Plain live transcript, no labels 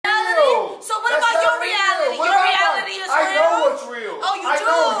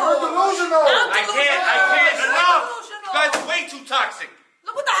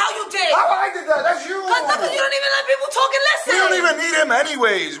Because you don't even let people talk and listen. We don't even need him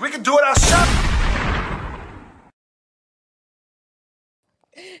anyways. We can do it ourselves.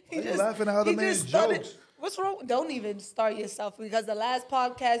 You're laughing at other man's jokes. What's wrong? Don't even start yourself because the last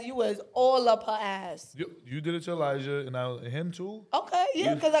podcast you was all up her ass. You did it to Elijah and him too. Okay,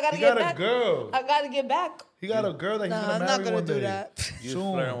 yeah, because I gotta get back. He got a girl. I gotta get back. He got a girl that he's gonna marry one day. Do that. You was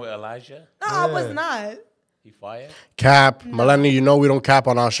flirting with Elijah? No, I was not. He fired? Cap, Melanie, you know we don't cap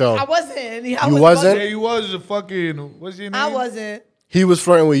on our show. I wasn't. You wasn't? Yeah, he was a fucking. What's your name? I wasn't. He was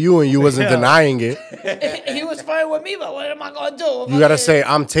flirting with you and you wasn't denying it. He was flirting with me, but what am I gonna do? You gotta say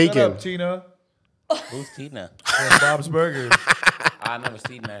I'm taken. Shut up, Tina. Who's Tina? Bob's Burgers. I never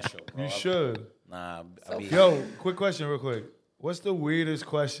seen that show, bro. You should. Nah, Yo, quick question real quick. What's the weirdest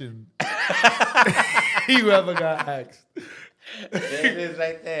question you ever got asked? There it is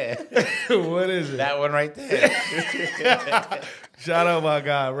right there. What is it? That one right there. Shout out my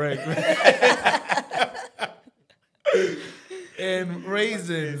guy, Rick. And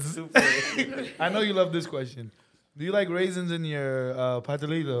raisins. I know you love this question. Do you like raisins in your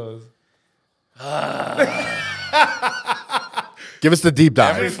pastelitos? Give us the deep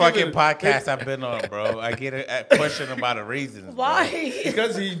dive. Every fucking podcast I've been on, bro, I get a question about the raisins. Why?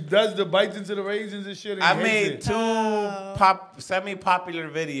 Because he does the bites into the raisins and shit. And I made two semi-popular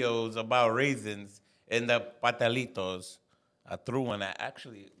videos about raisins in the pastelitos. I threw one.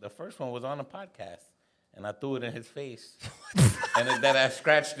 Actually, the first one was on a podcast, and I threw it in his face, and then I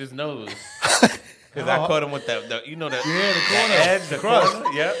scratched his nose. Because I caught him with the corner. The edge, the crust.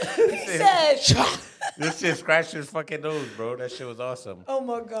 Yep. He said, this shit scratched his fucking nose, bro. That shit was awesome. oh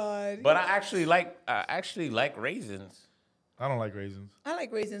my God. But I actually like raisins. I don't like raisins. I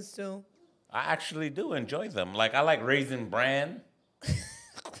like raisins too. I actually do enjoy them. Like, I like Raisin Bran.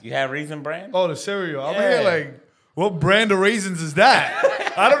 You have Raisin Bran? Oh, the cereal. I'm here like, what brand of raisins is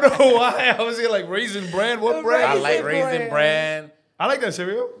that? I don't know why. I was here like Raisin Bran. What brand? I like Raisin Bran. I like that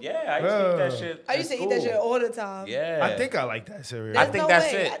cereal. Yeah, I used to eat that shit. I used to eat that shit all the time. Yeah. I think I like that cereal. I think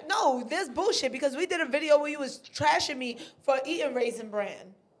that's it. No, there's bullshit because we did a video where you was trashing me for eating Raisin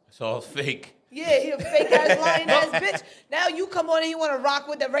Bran. It's all fake. Yeah, he a fake ass lying ass bitch. Now you come on and you want to rock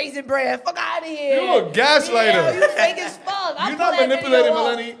with the Raisin Bran. Fuck out of here. You a gaslighter. Yeah, you fake as fuck. You're not manipulating,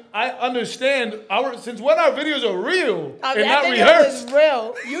 Melanie. I understand. Since when our videos are real and not rehearsed.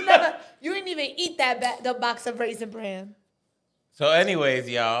 That was real. You didn't even eat the box of Raisin Bran. So anyways,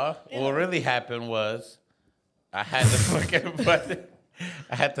 y'all, what really happened was I had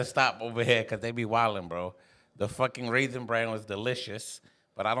I had to stop over here because they be wilding, bro. The fucking Raisin Bran was delicious,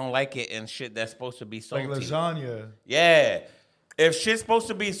 but I don't like it in shit that's supposed to be salty. Like lasagna. Yeah. If shit's supposed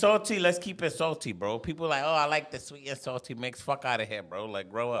to be salty, let's keep it salty, bro. People like, oh, I like the sweet and salty mix. Fuck out of here, bro.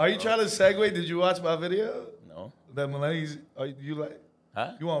 Like, grow up. Are you trying to segue? Did you watch my video? No. That Melanie's, you like?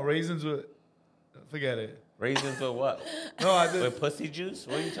 Huh? You want raisins with? Forget it. Raisins with what? No, I did. With pussy juice?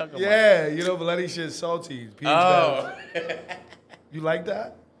 What are you talking about? Yeah, you know, Melanie shit's salty. Oh. You like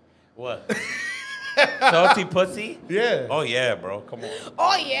that? What? Salty pussy? Yeah. Oh, yeah, bro. Come on.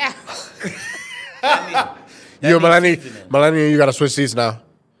 Oh, yeah. Yo, Melanie, you gotta switch seats now.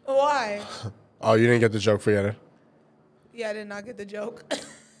 Why? Oh, you didn't get the joke, forget it. Yeah, I did not get the joke. It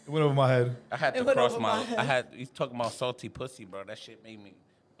went over my head. I had to cross my he's talking about salty pussy, bro. That shit made me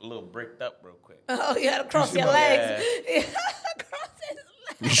a little bricked up real quick. Oh, you had to cross your legs. Yeah. Cross his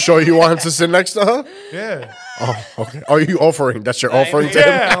legs. You sure you wanted to sit next to her? Yeah. Oh, okay. Are you offering? That's your offering to him?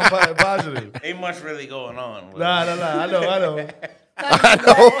 Yeah, I'm positive. Ain't much really going on. Nah. I know. I know.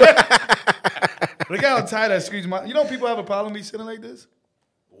 Look how tight that squeeze my. You know, people have a problem with me sitting like this.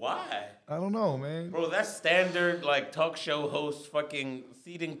 Why? I don't know, man. Bro, that's standard like talk show host fucking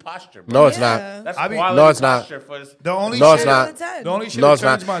seating posture, bro. No, it's not. That's I mean, quality no, it's not. posture for The only No, shit, it's not. The only shit No, that it's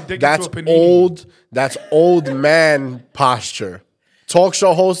turns not. my dick That's into a panini. old. That's old man posture. Talk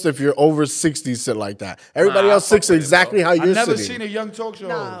show host, if you're over 60, sit like that. Everybody Nah, else sits fuck with it, exactly bro. how you're I've never sitting. seen a young talk show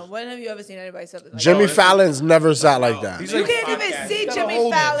Nah, host. when have you ever seen anybody sit like that? Jimmy Fallon's never sat like that. He's You like, can't even see got a Jimmy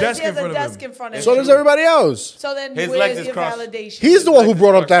whole Fallon. desk He has in front a of desk him. in front of So him. does everybody else. So then His where's legs is your crossed. validation? He's the one who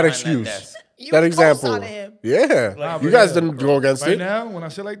brought up that Behind that excuse. desk. You That was example. co-signing him. Yeah. You guys didn't go against Right it. now, when I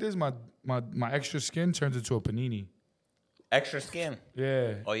sit like this, my extra skin turns into a panini. Extra skin.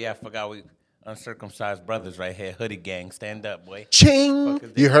 Yeah. Oh yeah, I forgot we uncircumcised brothers right here. Hoodie gang, stand up, boy. Ching.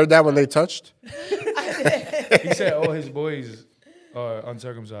 You heard that when they touched? He said all his boys are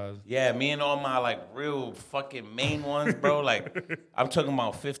uncircumcised. Yeah, me and all my like real fucking main ones, bro. Like I'm talking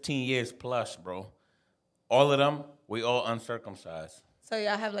about 15 years plus, bro. All of them, we all uncircumcised. So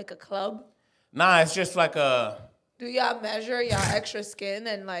y'all have like a club? Nah, it's just like a. Do y'all measure y'all extra skin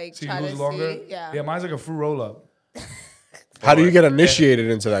and like See try who's to longer? see? Yeah. Yeah, mine's like a fruit roll up. How do you get initiated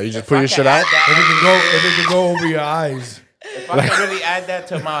into that? You just put your shit out? If it can go over your eyes. If I could really add that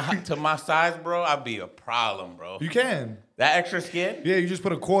to my size, bro, I'd be a problem, bro. You can. That extra skin? Yeah, you just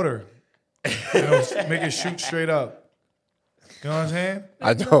put a quarter. You know, make it shoot straight up. You know what I'm saying?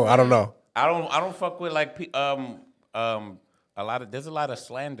 I don't know. I don't fuck with like there's a lot of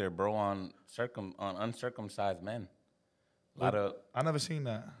slander, bro, on uncircumcised men. I never seen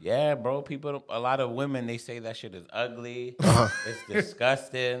that. Yeah, bro. A lot of women, they say that shit is ugly. It's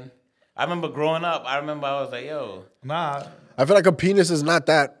disgusting. I remember growing up. I was like, yo. Nah. I feel like a penis is not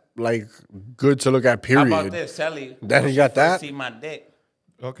that like good to look at. Period. How about this, Sally? Then you got that. See my dick.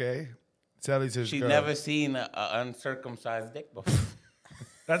 Okay. Sally's his She's girl. never seen an uncircumcised dick before.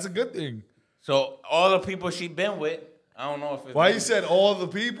 That's a good thing. So all the people she been with, I don't know if it's... Why you said all the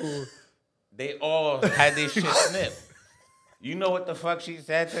people? They all had their shit snipped. You know what the fuck she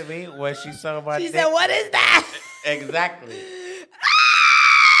said to me when she saw my dick? She said, what is that? Exactly.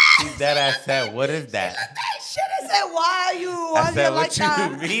 She dead ass said, what is that? Shit, I said, why are you I on said, there like what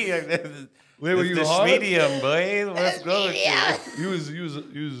that? you mean? Wait, were you the hard? medium, boy. What's good with you? You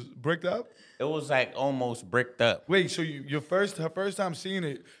was bricked up? It was like almost bricked up. Wait, so her first time seeing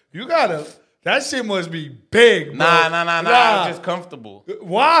it, you gotta, that shit must be big, bro. Nah. I was just comfortable.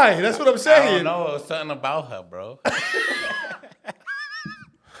 Why? That's what I'm I saying. don't know. It was something about her, bro.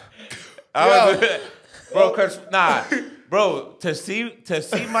 Bro, to see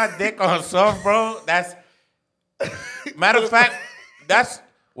my dick on soft, bro. That's matter of fact. That's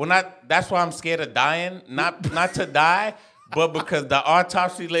why I'm scared of dying. Not to die, but because the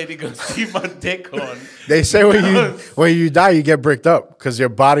autopsy lady gonna see my dick on. They say when you die, you get bricked up because your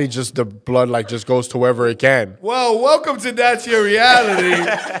body the blood like just goes to wherever it can. Well, welcome to That's Your Reality.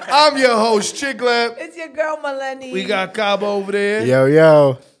 I'm your host, Chicklet. It's your girl, Maleni. We got Cabo over there.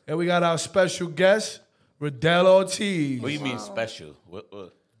 Yo. And we got our special guest, RADEL ORTIZ'S. What do you mean special? What?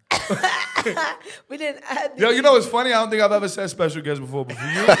 We didn't add Yo, you know what's funny? I don't think I've ever said special guest before, but for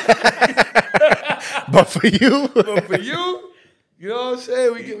you, But for you, you know what I'm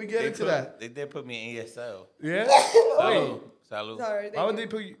saying? We get into that. They did put me in ESL. Yeah? Salud. Salud. Sorry. Why would they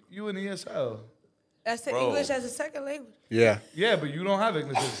put you in ESL? That's the Bro. English as a second language. yeah, Yeah, but you don't have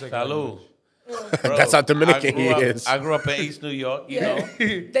English as a second Salud. language. Bro, that's how Dominican he is. I grew up in East New York, you know.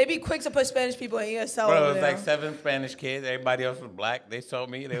 They be quick to put Spanish people in ESL. Bro, it over was there. like 7 Spanish kids. Everybody else was black. They saw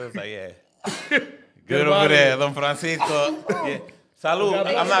me. They was like, yeah. Good Good over body. there, Don Francisco. Yeah. Salud.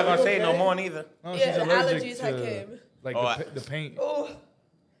 I'm not going to say no more neither. No, Yeah, she's the allergic allergies to, had came. like Oh, the paint. Oh.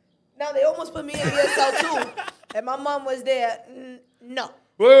 Now they almost put me in ESL too. And my mom was there. No.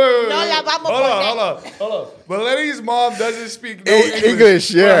 Wait. No la vamos Hold on. Maleni's mom doesn't speak no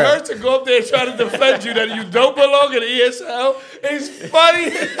English, yeah. For her to go up there and try to defend you that you don't belong in ESL is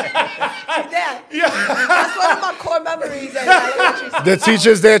funny. Yeah. That's one of my core memories. The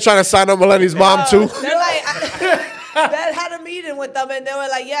teachers there trying to sign up Maleni's mom too. They're like, Dad had a meeting with them and they were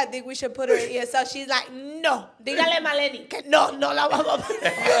like, yeah, I think we should put her in ESL. She's like, no. Dígale Maleni. Que no la vamos a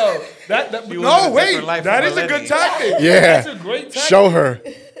poner. Yo, was a different life that from is a good Maleni. tactic. Yeah. That's a great tactic. Show her.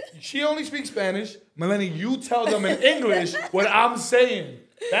 She only speaks Spanish. Maleni, you tell them in English what I'm saying.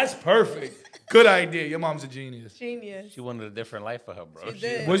 That's perfect. Good idea. Your mom's a genius. Genius. She wanted a different life for her, bro. She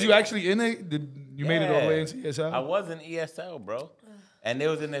did. Was you actually in it? Did you made it all the way into ESL? I was in ESL, bro. And they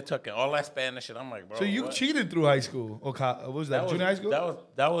was in there talking all that Spanish and I'm like, bro. So you what? cheated through high school? Or what was that? Junior high school?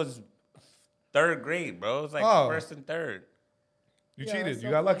 That was 3rd grade, bro. It was like Oh. 1st and 3rd. You Yeah, cheated. that's You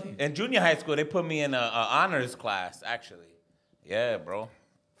so got funny. lucky. In junior high school, they put me in a honors class, actually. Yeah, bro.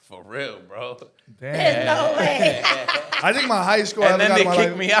 For real, bro. Damn. No way. I think my high school. And I then got they my kicked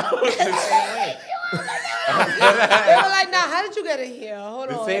life. me out the same way. They were like, nah, how did you get in here? Hold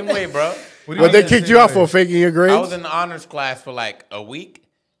The on. same way, bro. What do you But they mean kicked the you same out way? for faking your I grades. was in the honors class for like a week,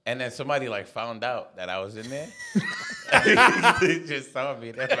 and then somebody like found out that I was in there. They just saw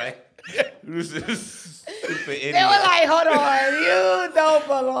me. They're like, who's this stupid idiot? They were like, hold on, you don't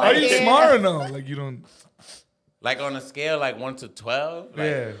belong Are you here. smart or no? Like you don't. Like on a scale like 1 to 12. Like,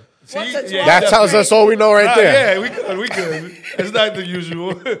 Yeah. See, 1 to 12. That tells us all we know right there. Yeah, we could. It's not the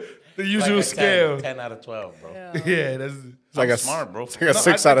usual, the usual like a scale. 10 out of 12, bro. Yeah, that's It's like I'm a smart, bro. It's like a No,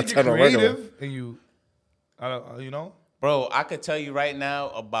 6 I out of think 10 you're on regular. creative, and you know. Bro, I could tell you right now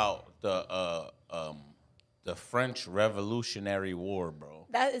about the French Revolutionary War, bro.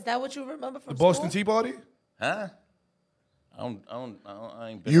 Is that what you remember from The Boston school? Tea Party. Huh? I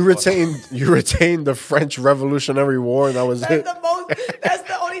ain't been You to Boston. retained the French Revolutionary War, and that was it. That's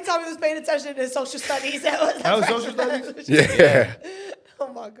the only time he was paying attention in social studies. That was social studies? Yeah.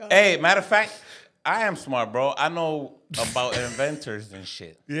 Oh my God. Hey, matter of fact, I am smart, bro. I know about inventors and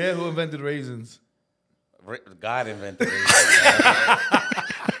shit. Yeah, who invented raisins? God invented raisins.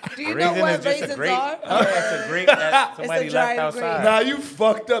 Do you know what raisins are? Yeah, it's a grape that somebody It's a left dried outside. Nah, you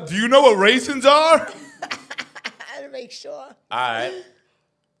fucked up. Do you know what raisins are? I had to make sure. All right.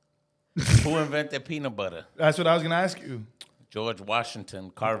 Who invented peanut butter? That's what I was gonna ask you. George Washington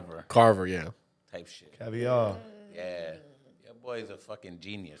Carver Carver, yeah. type shit. Caviar. Yeah. Your boy's a fucking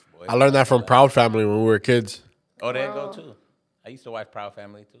genius, boy. I learned that from Proud Family when we were kids. Oh, there you go, too. I used to watch Proud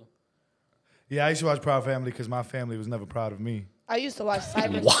Family, too. Yeah, I used to watch Proud Family because my family was never proud of me. I used to watch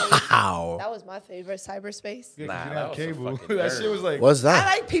Cyberspace. Wow. That was my favorite, Cyberspace. Yeah, 'cause Nah, you didn't that have was some cable. fucking That nerd. shit was like What's I that?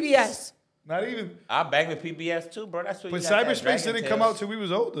 like PBS. not even. I bang with PBS, too, bro. That's what But you got that cyberspace Dragon didn't come Tales. out till we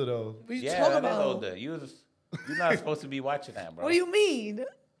was older though. What you Yeah, talking that is about? older. You're not supposed to be watching that, bro. What do you mean?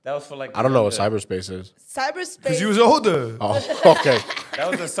 That was for like. I don't know what younger- cyberspace is. Cyberspace. Cause you was older. Oh, okay.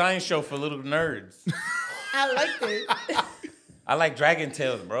 That was a science show for little nerds. I liked it. I like Dragon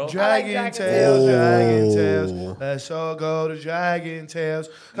Tales, bro. Dragon Dragon Tales, Tales. Dragon Oh. Tales. Let's all go to Dragon Tales.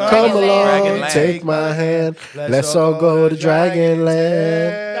 Come along, Dragonland. take my hand. Let's all go to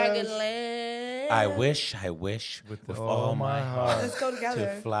Dragonland. Dragonland. I wish with all my heart Let's go to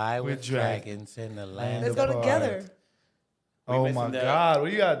together. fly With with dragons dragons in the land Let's of go together. Oh missing my the- God,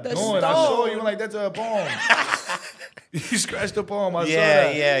 what you got the doing? I stone. saw you went like that to a poem. You scratched the poem. I saw Yeah,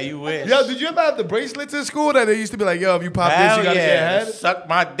 that. yeah, you wish. Yo, did you ever have the bracelets in school that they used to be like, yo, if you pop this, Hell you gotta yeah. get ahead? Suck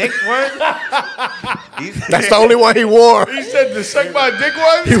my dick word. That's the only one he wore. He said the suck my dick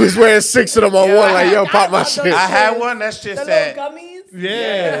one? He was wearing 6 of them on Yeah, one, like, yo, I pop my love shit. those I had one that The just little said, gummies.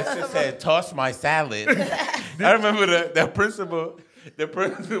 Yeah. that just said, toss my salad. I remember the principal. The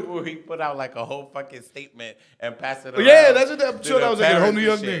principal, he put out like a whole fucking statement and passed it around. Yeah, that's what I'm to sure the that was like a whole parents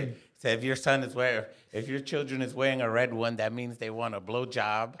New and York shit. thing. Said if your children is wearing a red one, that means they want a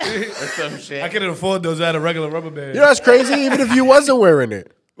blowjob or some shit. I couldn't afford those. I had a regular rubber band. You know, that's crazy, even if you wasn't wearing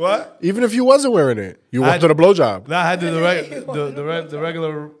it. What? Even if you wasn't wearing it. You I- wanted a blowjob. Nah, I had the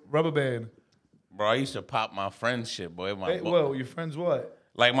regular rubber band. Bro, I used to pop my friend's shit, boy. Hey, well, your friends what?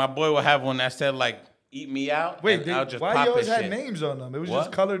 Like my boy would have one that said like "Eat me out." Wait, and I'll just why pop you always his had shit. names on them? It was What?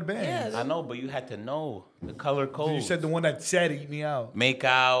 just colored bands. Yeah. I know, but you had to know the color code. You said the one that said "Eat Me Out." Make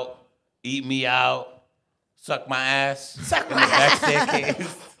out, eat me out, suck my ass, Suck in my the back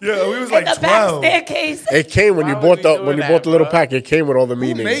staircase. Yeah, we was In like the back 12. staircase. It came when Why you would bought we the doing when you that, bought the little bro? pack. It came with all the Who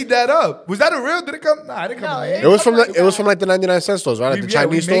meaning. made that up? Was that a real? Did it come? Nah, it didn't come No, from it there. It was from Somebody it was got from like the 99-cent stores, right? At the We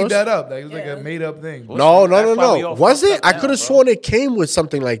Chinese made stores. that up. Like, it was like Yeah. a made up thing. No, That's why we all Was fucked it? up I now, could have bro. sworn it came with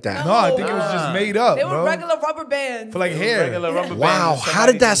something like that. No, I think it was just made up, They were bro. regular rubber bands. For like hair. Regular rubber Wow, bands. how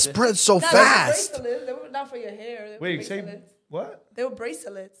did that Somebody spread so No, they were fast? bracelets. They were not for your hair. They were Wait, say bracelets. what? They were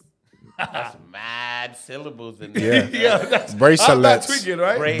bracelets. That's mad syllables in there. Yeah. Yeah, that's Bracelets. I'm not tweaking,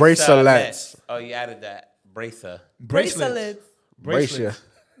 right? Bracelets. Oh, you added that. Bracer. Bracelets. Brace ya.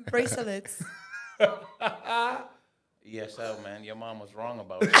 Bracelets. ESL, man. Your mom was wrong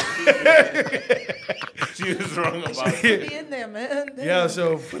about you. She was wrong about you. Be in there, man. Yeah,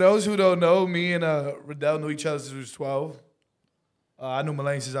 so for those who don't know, me and Radel knew each other since we was 12. I knew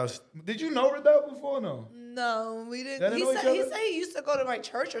Malene since I was... Did you know Radel before or no? No, we They didn't. didn't He know each said, he other? said he used to go to my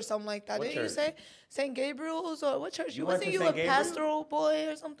church or something like that. What Didn't you church? say St. Gabriel's or what church? You went Wasn't to you St. a Gabriel's? pastoral boy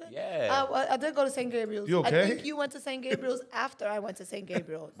or something? Yeah. I did go to St. Gabriel's. You okay? I think you went to St. Gabriel's after I went to St.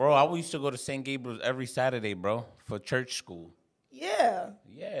 Gabriel's. Bro, I used to go to St. Gabriel's every Saturday, bro, for church school. Yeah.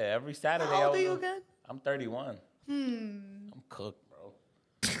 Yeah, every Saturday. How old I are you was- again? I'm 31. I'm cooked, bro.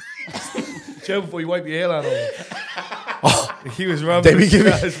 Chill before you wipe your hairline on him. He was They rubbing be his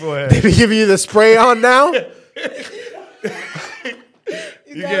giving guy's forehead. they be giving you the spray on now. You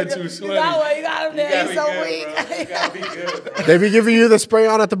get too You sweaty. got him there. He's so weak. You gotta be good, bro. They be giving you the spray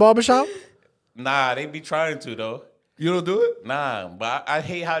on at the barbershop. Nah, they be trying to, though. You don't do it? Nah, but I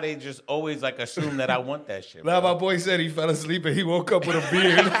hate how they just always, like, assume that I want that shit, Now bro. my boy said he fell asleep and he woke up with a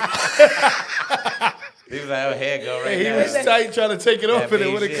beard. They was like, oh, here it go right He now. was tight trying to take it off and it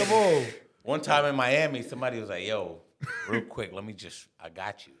beige wouldn't shit. come on. One time in Miami, somebody was like, yo, real quick, I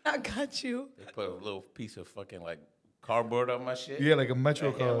got you. I got you. They put a little piece of fucking, like, cardboard on my shit. Yeah, like a Metro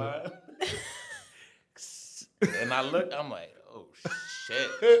Like, card. and I look, I'm like, oh,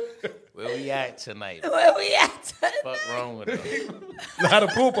 shit. Where we at tonight? Where we at? Fuck wrong with them? Not a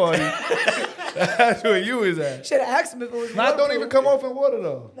pool party. That's where you was at. Should have asked him if it was Nah, don't waterproof. even come off in water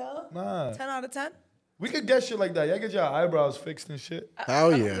though. No? Nah. 10 out of 10? We could get shit like that. Y'all get your eyebrows fixed and shit. Hell I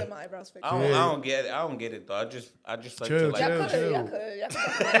don't yeah. get my eyebrows fixed. I don't get it. I don't get it though. I just like Chill, to like. chill. Y'all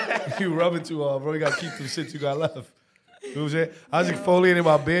could. You rubbing too hard, bro. You gotta keep them shit you got left. You know what I'm saying? I was exfoliating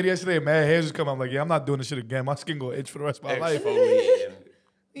my beard yesterday and mad hairs was coming. I'm like, yeah, I'm not doing this shit again. My skin gonna itch for the rest of my life. Exfoliating.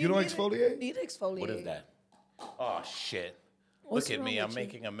 You don't exfoliate? Need to exfoliate. What is that? Oh shit! What's Look at wrong me. with I'm you?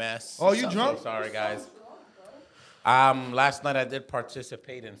 making a mess. Oh, you I'm drunk? So sorry, guys. Last night I did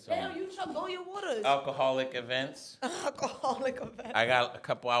participate in some Damn, you chugged all your waters. alcoholic events. Alcoholic event. I got a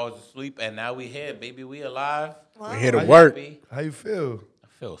couple hours of sleep, and now we here, baby. We alive. We're here to work. How you feel? I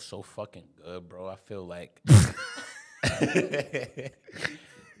feel so fucking good, bro. I feel like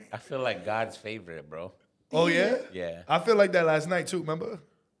I feel like God's favorite, bro. Oh yeah. Yeah. I feel like that last night too. Remember?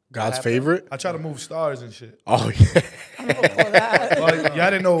 God's favorite? I tried to move stars and shit. Oh, yeah. Well, y'all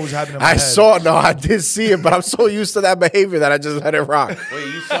didn't know what was happening. In my I head. saw, no, I did see it, but I'm so used to that behavior that I just let it rock.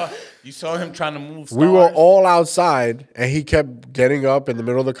 Wait, you saw him trying to move stars? We were all outside, and he kept getting up in the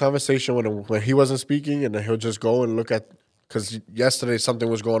middle of the conversation when he wasn't speaking, and then he'll just go and look at, because yesterday something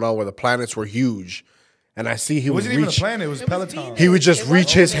was going on where the planets were huge, and I see he It would wasn't even a reach. planet. It was Peloton. He would just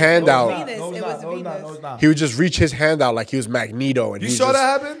reach his hand No, out. Venus. No, It was Venus. not. He would just reach his hand out like he was Magneto, and You he's saw just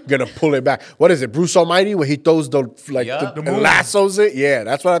that happen? gonna pull it back. What is it, Bruce Almighty, when he throws the Yup. the lassos it? Yeah,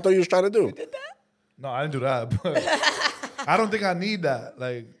 that's what I thought you was trying to do. No, I didn't do that. But I don't think I need that.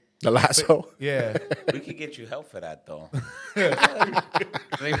 Like, The lasso. yeah. We could get you help for that, though.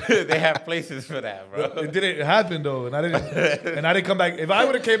 they have places for that, bro. It didn't happen though, and I didn't come back. If I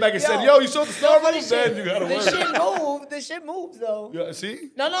would have came back and said, "Yo, you saw the star move," then you gotta The work. shit move. The shit moves though. Yeah, see,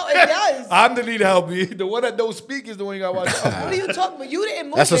 No, it does. I'm the need help. The one that don't speak is the one you gotta watch out What are you talking about? You didn't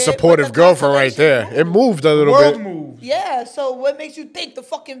move. That's a it, supportive but the girlfriend right there. constellation It moved a for. little World bit. moves. Yeah, so what makes you think the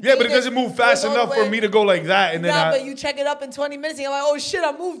fucking Yeah, but it Venus doesn't move fast goes all enough the for way- me to go like that, and then Nah, but you check it up in 20 minutes and you're like, oh shit,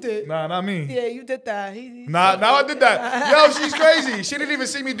 I moved it. Nah, not me. Yeah, you did that. Nah, now I did that. Yo, she's crazy. She didn't even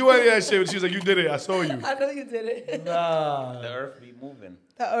see me do any of that shit. She was like, "You did it. I saw you." I know you did it. Nah. The earth be moving.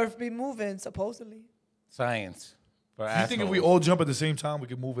 The earth be moving, supposedly. Science. For You think if we assholes. all jump at the same time, we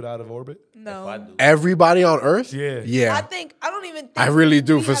can move it out of orbit? If I No. do. Everybody on Earth? Yeah. Yeah. I don't even think I really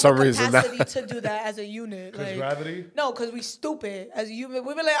do we for have some the reason. capacity to do that as a unit. Because Like, gravity? no, because we stupid. As a human,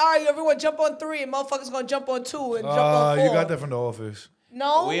 we be like, all right, everyone jump on 3 and motherfuckers gonna jump on 2 and jump on 4. You got that from the office.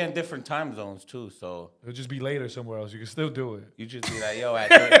 No. We in different time zones, too, so It'll just be later somewhere else. You can still do it. you just be like, yo,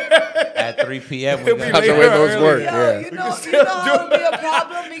 at 3 p.m. we It'll be got That's the way later those earlier. work. Yo, Yeah. you know still how it do would be a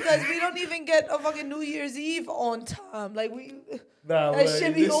problem because we don't even get a fucking New Year's Eve on time. Like we, Nah, that but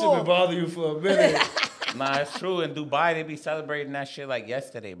shit be this shit off. been bother you for a minute. Nah, it's true. In Dubai, they be celebrating that shit like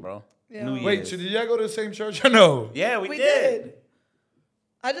yesterday, bro. Yeah. New Year's. Wait, so did y'all go to the same church or no? Yeah, we we did. did.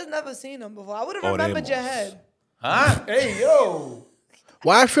 I just never seen them before. I would have Oh, remembered your Oremos. head. Huh? Hey, yo.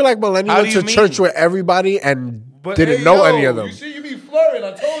 Why I feel like Melanie How went do to you church mean? with everybody and But didn't hey, know yo, any of them. You see, you be flirting.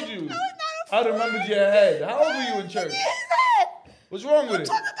 I told you. I remembered your head. How old were you in church? His head. What's wrong with it?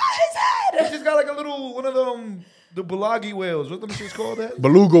 Talk about his You head. just got like a little, one of them, the Bulagi whales. What them shits called that?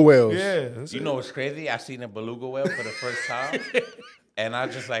 Beluga whales. Yeah. That's You it. know what's crazy? I seen a beluga whale for the first time, and I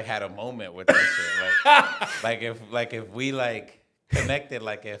just like had a moment with that shit. Like if we like connected,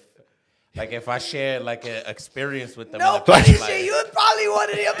 like if I shared like an experience with them. No in the past funny life. shit. You was probably one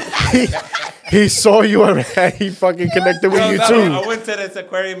of your He saw you and he fucking connected with you no, too. I went to this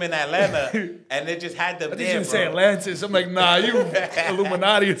aquarium in Atlanta, and they just had them I think you there, should say bro. Atlantis. I'm like, nah, you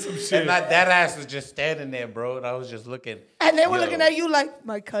Illuminati or some shit. And that ass was just standing there, bro. And I was just looking. And they were Yo. looking at you like,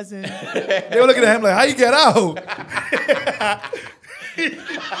 my cousin. They were looking at him like, how you get out?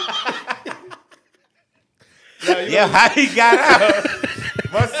 Yeah, how he got out?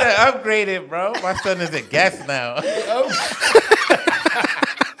 My son upgraded, bro. My son is a guest now.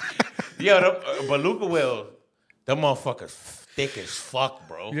 Yo, the beluga whale, them motherfuckers thick as fuck,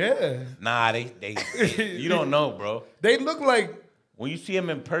 bro. Yeah. Nah, they you don't know, bro. They look like, When you see them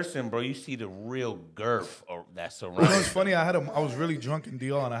in person, bro, you see the real girth that you know, surrounds. it's funny. I was really drunk in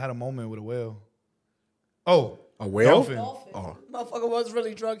DR and I had a moment with a whale. Oh, A whale? dolphin. Oh. Motherfucker was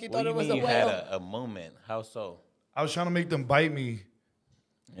really drunk. He What thought do it you was mean a you had whale. a moment? How so? I was trying to make them bite me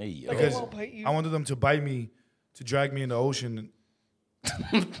Hey, yo. because won't bite you. I wanted them to bite me to drag me in the ocean.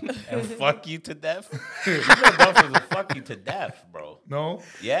 And fuck you to death? You know dolphins will fuck you to death, bro. No,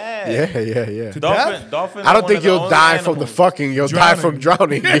 Yeah. Yeah. Dolphins I are don't one think of the you'll only die from the animals. fucking. You'll die from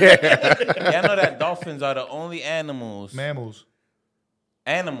drowning. Yeah. Yeah, I know that dolphins are the only animals. mammals.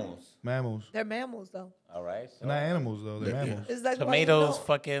 They're mammals, though. All right. So They're not animals though. They're mammals. It's like tomatoes, why you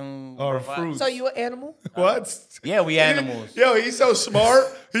fucking Or provide- fruits. know. So you an animal? What? Yeah, we animals. Yo, he's so smart.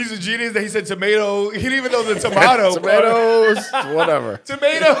 He's a genius that he said tomato. He didn't even know the tomato. Tomatoes, whatever.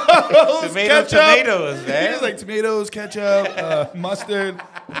 Tomatoes. ketchup. Tomatoes, He man. was like tomatoes, ketchup, mustard.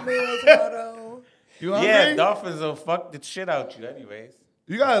 Tomato. You hungry? Yeah, dolphins will fuck the shit out you, anyways.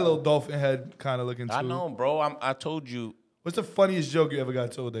 You got a little dolphin head kind of looking too. I know, bro. I told you. What's the funniest joke you ever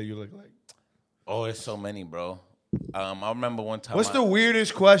got told that you look like? Oh, there's so many, bro. I remember one time. What's the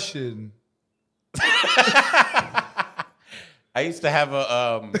weirdest question? I used to have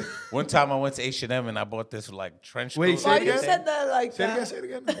a one time I went to H&M and I bought this like trench coat. Wait, say Why it you again? said that like Say it again. that? Say it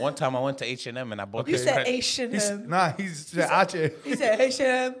again. One time I went to H&M and I bought You this. said He's, H&M. nah, he's said Ache. He said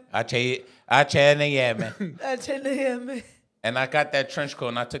H&M. H&M. H&M. And I got that trench coat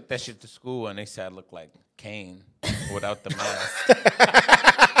and I took that shit to school and they said I looked like Kane without the mask.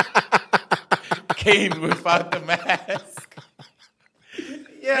 Kane without the mask.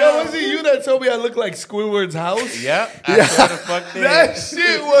 Yo, was it you that told me I look like Squidward's house? Yep. I swear the fuck did. That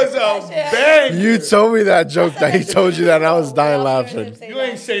shit was a bang. You told me that joke that he told you that, and I was dying laughing. You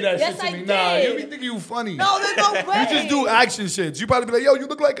ain't say that Yes, shit to I me. did. Nah, you be thinking you funny. No, there's no way. You just do action shit. You probably be like, yo, you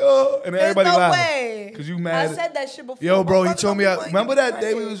look like and There's everybody no laugh. way. Because you mad. I said that shit before. Yo, bro, he Motherfuckers told me, don't be remember playing that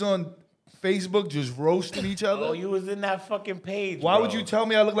day we credit. was on Facebook just roasting each other? Oh, you was in that fucking page. Why bro. would you tell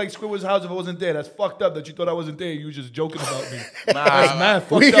me I look like Squidward's house if I wasn't there? That's fucked up that you thought I wasn't there. You was just joking about me. That's mad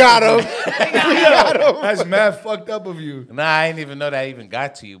fucked We up. got of him. you. That's mad fucked up of you. Nah, I didn't even know that even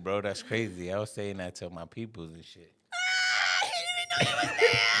got to you, bro. That's crazy. I was saying that to my peoples and shit.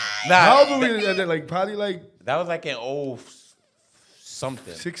 How Nah, old were we? Like, probably like that was like an old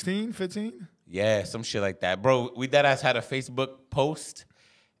something. 16, 15? Yeah, some shit like that, bro. We deadass had a Facebook post,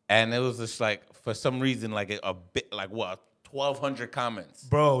 and it was just like for some reason like a bit like what 1,200 comments.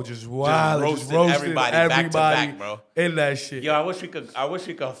 Bro, just wild. roasted roasted everybody back to back, bro. In that shit. Yo, I wish we could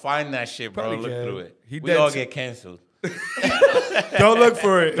find that shit, bro. Probably Look can. through it. He We dead all too. get canceled. Don't look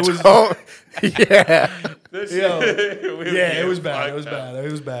for it. It was Oh, yeah. it was bad. It was bad.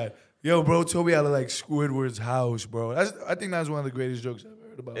 It was bad. Yo, bro told me I look like Squidward's house, bro. I think that's one of the greatest jokes I've ever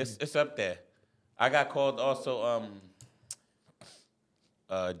heard about. It's up there. I got called also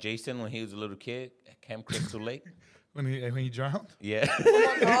Jason when he was a little kid at Camp Crystal Lake. when he drowned. Yeah.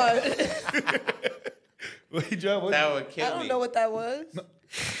 Oh my God. When he drowned. What? That would I kill don't me. know what that was.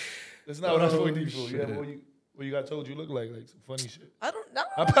 That's not what I was Oh, talking for. Yeah, shit. what you got told you look like some funny shit. I don't know.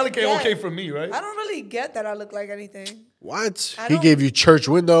 I probably came okay from me, right? I don't really get that I look like anything. What? I He don't- gave you church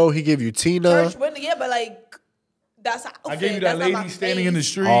window. He gave you Tina. Church window, yeah, but like that's an I outfit. gave you that That's not my lady standing in the face.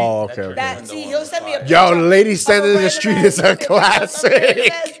 street. Oh, okay. okay. That see, he'll send me a Yo, picture the lady of standing in the random street ass is a bitch, classic. a random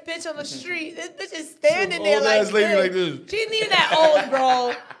ass bitch on the street. This bitch is standing Some there old like ass lady this. like this. She ain't even that old,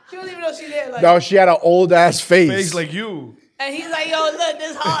 bro. She don't even know she's there. Like, No, she had an old ass face. Face like you. and he's like, "Yo, look,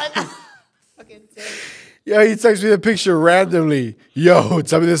 this hot." Fucking sick. Yo, he texts me the picture randomly. Yo,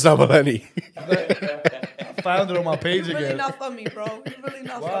 tell me this is Melanie. I found it on my page It's really again. not for me, bro. It's really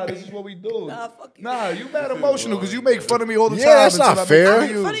not Wow, for this me. is what we do. Nah, fuck you. Nah, you mad emotional because you make fun of me all the Yeah, time. that's until not I make fair. fun I of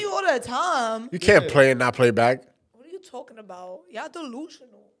make you. fun of you all the time. You can't play and not play back. What are you talking about? Y'all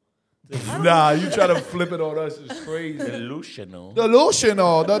delusional. Nah, you try to flip it on us. It's crazy. Delusional. Delusion.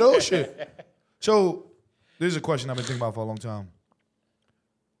 So, this is a question I've been thinking about for a long time.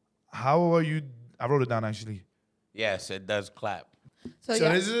 How are you? I wrote it down actually. Yes, it does clap. So, So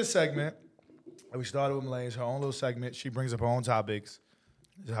yeah. this is a segment. that We started with Malane's, her own little segment. She brings up her own topics.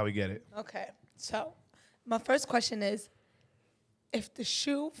 This is how we get it. Okay. So, my first question is, if the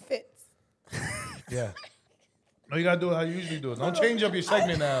shoe fits. Yeah. No, you gotta do it how you usually do it. Don't change up your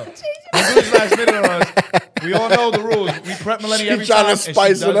segment now. Don't do this last minute on us. We all know the rules. We prep Melanie She every trying time, to and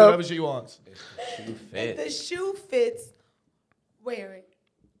spice she it does up. whatever she wants. If the shoe fits, wear it.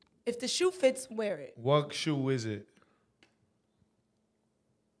 If the shoe fits, wear it. What shoe is it?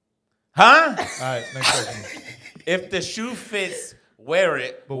 Huh? All right, next question. If the shoe fits, wear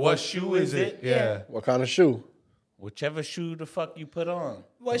it. But what shoe is it? Yeah. What kind of shoe? Whichever shoe the fuck you put on.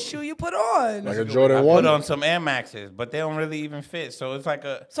 What shoe you put on? Like a I Jordan put 1? on some Air Maxes, but they don't really even fit. So it's like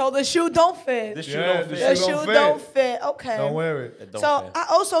a So the shoe don't fit. this shoe Yeah, don't the fit. The shoe shoe don't fit. don't fit. Okay. Don't wear it. It don't So fit. I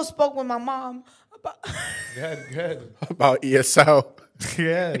also spoke with my mom about. Go ahead. About ESL. Go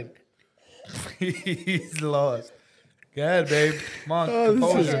ahead. He's lost. Go ahead, babe. Come on, Oh,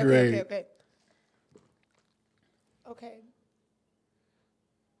 this is composure. great. Okay.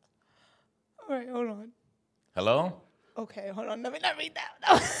 All right, hold on. Hello? Okay, hold on. Let me not read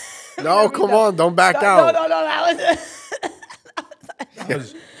that. No, come on. Don't back out. No, that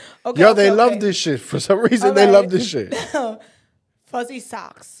was. Okay, Yo, they okay, love okay. this shit. For some reason, All they right. love this shit. Fuzzy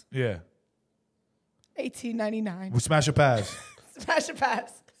socks, Yeah. $18.99. We smash or pass. Smash or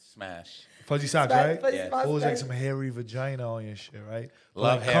pass. Smash. Fuzzy socks, Smash- right? fuzzy Yeah. socks, Always like right? some hairy vagina on your shit, right?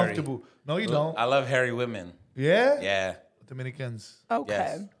 Love like hairy. comfortable. No, you don't. I love hairy women. Yeah? Yeah. Dominicans. Okay.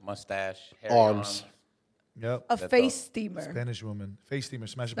 Yes. Mustache. Hairy Arms. Yep. A That's face all. steamer. Spanish woman. Face steamer.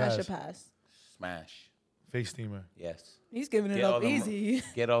 Smash or Smash or pass. pass. Smash. Face steamer. Yes. He's giving it Get all up them- easy.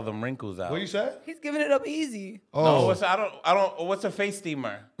 Get all them wrinkles out. What you said? He's giving it up easy. Oh. No, I don't. What's a face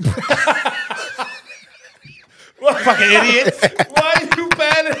steamer? Fucking idiots. Why are you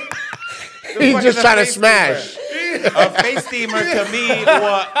panicking? He's just trying to smash. He's A face steamer to me,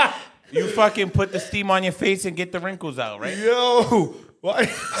 what you fucking put the steam on your face and get the wrinkles out, right? Yo,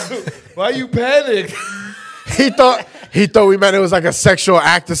 why you panicked? He thought we meant it was like a sexual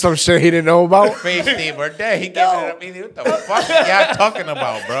act or some shit he didn't know about. Face steamer, there he gave it up easy. What the fuck y'all talking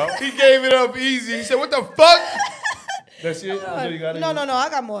about, bro? He gave it up easy. He said, "What the fuck?" That's it. That's all you got. No, I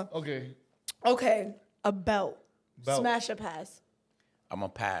got more. Okay. A belt. Smash or pass? I'm a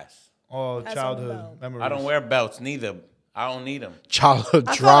pass. Oh, Pass on the childhood belt. memories. I don't wear belts neither. I don't need them. Childhood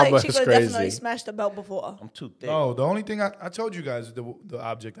I feel drama like is Chico definitely crazy. smashed a belt before. I'm too thick. No, the only thing I told you guys the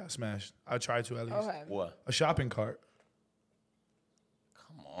object I smashed. I tried to at least. Okay. What? A shopping cart.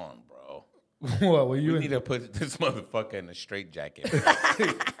 Come on, bro. What were you We in? need to put this motherfucker in a straitjacket.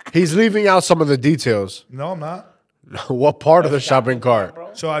 He's leaving out some of the details. No, I'm not. What part of the shopping cart?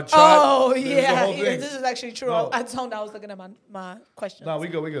 So I tried. Oh, this is the yeah. whole thing. This is actually true. No. I told I was looking at my questions. No, we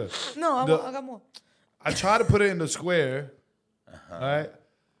good. No, I The- got more. I tried to put it in the square, right?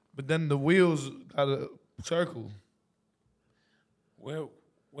 But then the wheels got a circle. Where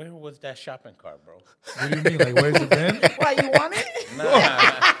was that shopping cart, bro? What do you mean? Like, where's it been? Why, you want it?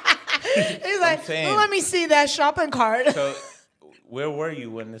 Nah. He's like, saying. let me see that shopping cart. So, where were you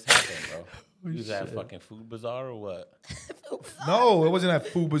when this happened, bro? You was at fucking Food Bazaar or what? No, it wasn't at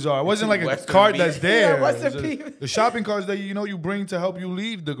Food Bazaar. It wasn't like a Western cart Beef. that's there. Yeah, Western It was Beef. the shopping carts that you bring to help you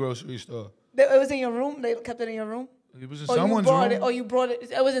leave the grocery store. It was in your room? They kept it in your room? It was in Or someone's you brought room. it? Or you brought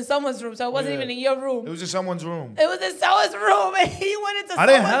it? It was in someone's room, so it wasn't Yeah. even in your room. It was in someone's room. It was in someone's room, and he went into I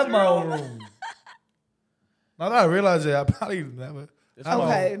didn't someone's have my own room. Now that I realize it, I probably never. I don't know.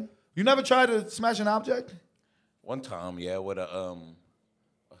 Okay. You never tried to smash an object? One time, yeah, with a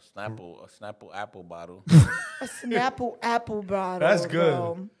Snapple apple bottle. A Snapple apple bottle. That's good.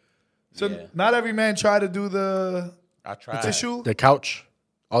 Bro. So Yeah. not every man tried to do the I tried. tissue. The couch?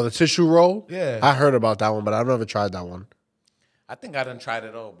 Oh, the tissue roll? Yeah. I heard about that one, but I've never tried that one. I think I done tried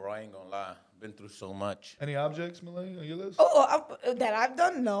it all, bro. I ain't gonna lie. Been through so much. Any objects, Malay, on your list? That I've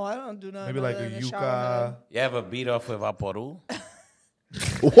done? No, I don't do nothing. Maybe like other a than the shower yuca. head. You ever beat off with Vaporu?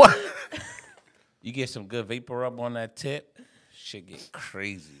 What? You get some good vapor rub on that tip, shit get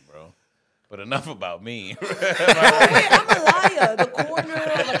crazy, bro. But enough about me. Oh, wait, I'm a liar. The corner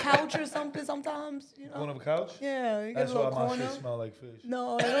of a couch or something sometimes, you know? On a couch? Yeah, you get That's a why little my corner. shit smell like fish.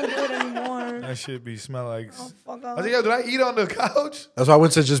 No, I don't do it anymore. That shit be smell like. Oh, fuck I off. was like, yo, did I eat on the couch? That's why I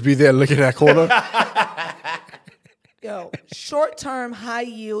went to just be there looking at corner. Yo, short-term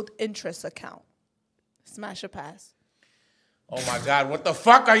high-yield interest account. Smash or pass? Oh my God, what the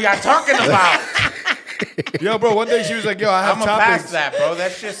fuck are y'all talking about? Yo, bro, one day she was like, yo, I have I'm gonna pass topics. that, bro.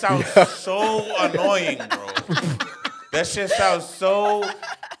 That shit sounds so annoying, bro. That shit sounds so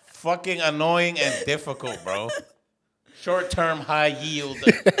fucking annoying and difficult, bro. Short-term, high yield.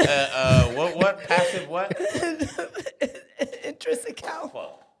 What? Passive what? Interest account.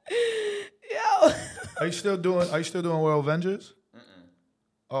 Fuck. Yo. Are you still doing World Avengers?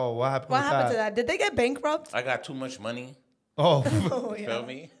 Oh, what happened? What with happened to that? Did they get bankrupt? I got too much money. Oh, Oh, You yeah. feel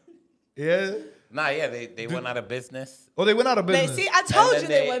me? yeah. Nah, yeah, they went out of business. Oh, they went out of They, business. see, I told then you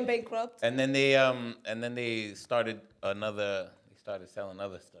they they- went bankrupt. And then they started selling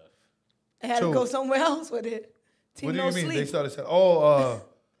other stuff. They had So- to go somewhere else with it. Team What do no you mean? sleep. They started saying,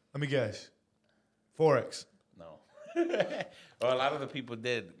 let me guess. Forex. No. Well, a lot of the people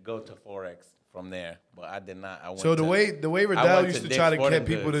did go to Forex from there, but I did not. I went So the to- way I Radel went used to to Dick's try to Sporting get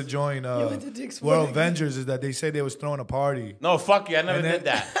people to Goods. join went to Dick's World Sporting Avengers is that they say they was throwing a party. No, fuck you. I never And then- did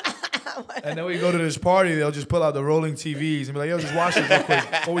that. And then we go to this party, they'll just pull out the rolling TVs and be like, yo, just watch this real quick.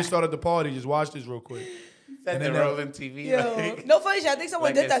 Before we started the party, just watch this real quick. Said And the then rolling TV. Yo, like- no funny shit. I think someone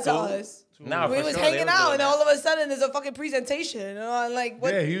Like did in that to school? us. Nah, We for was sure, hanging they out, doing and that. all of a sudden there's a fucking presentation. And I'm like,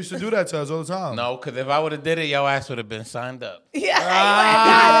 what? Yeah, he used to do that to us all the time. No, because if I would have did it, your ass would have been signed up.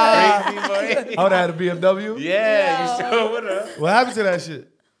 Yeah. Crazy boy. Oh, that had a BMW? Yeah, Yo. you sure would have. What happened to that shit?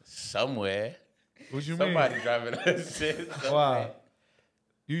 Somewhere, What you somebody mean? driving that shit. Somewhere. Wow.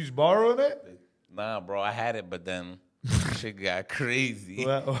 You just borrowing it? Nah, bro, I had it, but then shit got crazy.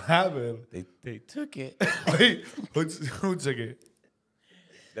 What happened? They took it. Wait, who took it?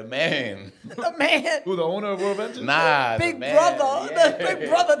 The man. The man. Who, the owner of World Avengers? Nah, Big the man. brother. Yeah. The big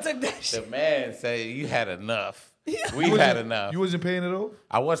brother took that The shit. man said you had enough. You We've wasn't- had enough. You wasn't paying it off?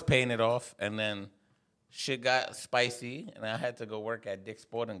 I was paying it off, and then shit got spicy, and I had to go work at Dick's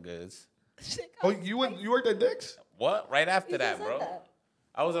Sporting Goods. Shit Oh, got you worked at Dick's? What? Right after You that, just bro. said that.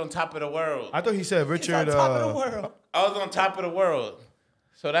 I was on top of the world. I thought he said He's Richard. on top of the world. I was on top of the world.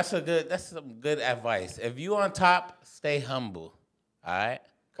 So that's some good advice. If you on top, stay humble. All right?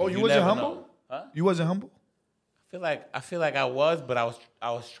 'Cause Oh, you wasn't never humble? know. Huh? You wasn't humble? I feel like I was, but I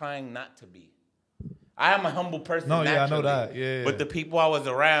was trying not to be. I am a humble person. No, yeah, I know naturally. that. Yeah. But the people I was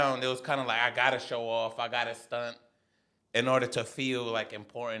around, it was kind of like I gotta show off, I gotta stunt, in order to feel like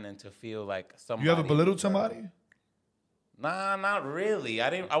important and to feel like somebody. You ever belittled somebody? Nah, not really.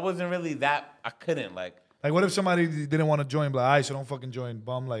 I wasn't really that. I couldn't like. Like, what if somebody didn't want to join? But like, all right, so don't fucking join.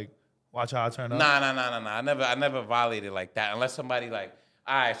 Bum, like, watch how I turn up. Nah. I never violated like that unless somebody like.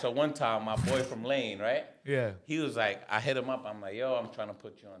 All right, so one time my boy from Lane, right? Yeah. He was like, I hit him up. I'm like, yo, I'm trying to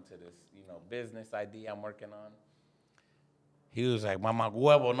put you onto this, business idea I'm working on. He was like, Mama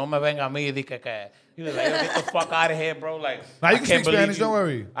huevo, no me venga a mí. He was like, yo, get the fuck out of here, bro. Like, Now you can speak Spanish, don't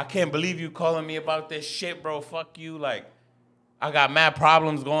worry. I can't believe you calling me about this shit, bro. Fuck you. Like, I got mad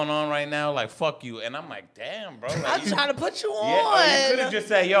problems going on right now. Like, fuck you. And I'm like, damn, bro. Like, I'm trying to put you on. Yeah, you could have just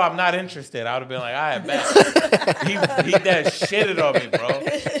said, yo, I'm not interested. I would have been like, all right, bet. he dead shitted on me, bro.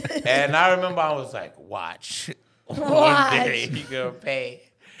 And I remember I was like, watch. One day you gonna pay.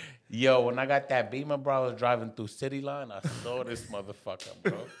 Yo, when I got that Beamer, bro, I was driving through City Line. I saw this motherfucker,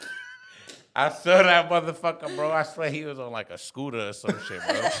 bro. I saw that motherfucker, bro. I swear he was on like a scooter or some shit,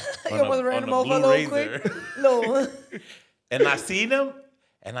 bro. You almost ran him over a little quick. No. And I seen him,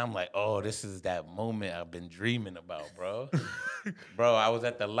 and I'm like, oh, this is that moment I've been dreaming about, bro. Bro, I was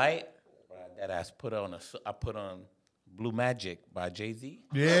at the light. Bro, that ass I put on Blue Magic by Jay-Z.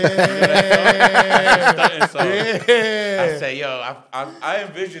 Yeah. I said, yo, I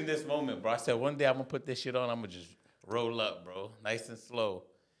envisioned this moment, bro. I said, one day I'm going to put this shit on. I'm going to just roll up, bro, nice and slow.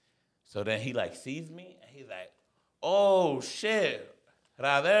 So then he, like, sees me, and he's like, oh, shit.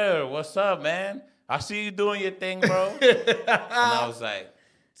 Radel, what's up, man? I see you doing your thing, bro. And I was like,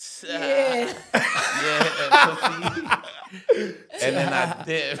 yeah, pussy. And then I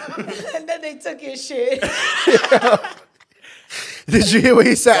did. And then they took your shit. Did you hear what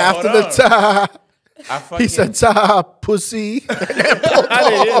he said after the ta? He said ta, pussy. I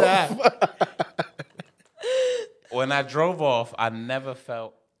didn't hear that. When I drove off, I never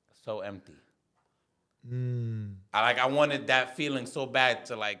felt so empty. I wanted that feeling so bad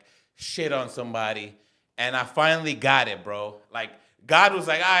to like shit on somebody, and I finally got it, bro. Like, God was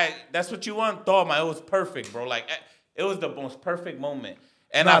like, all right, that's what you want? Thought, man, it was perfect, bro. Like, it was the most perfect moment.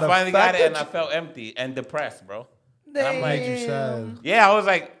 And I finally got it, and I felt empty and depressed, bro. And I'm like, you sad. yeah, I was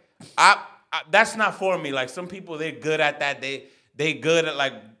like, I that's not for me. Like, some people, they're good at that. They good at,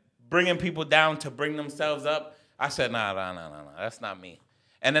 like, bringing people down to bring themselves up. I said, nah, that's not me.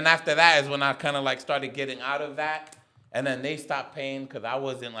 And then after that is when I kind of, like, started getting out of that. And then they stopped paying because I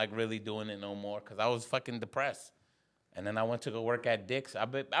wasn't, like, really doing it no more because I was fucking depressed. And then I went to go work at Dick's. I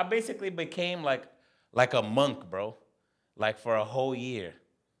basically became, like a monk, bro. Like, for a whole year.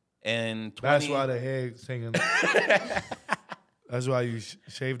 And That's why the hair singing. That's why you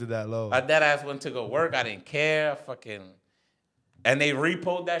shaved it that low. I dead ass went to go work. I didn't care. And they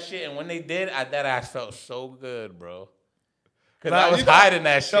repoed that shit. And when they did, I dead ass felt so good, bro. Because I was hiding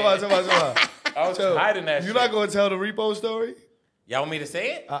that shit. Come on. I was hiding that shit. You're not going to tell the repo story? Y'all want me to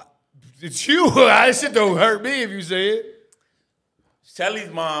say it? It's you. That shit don't hurt me if you say it. Shelly's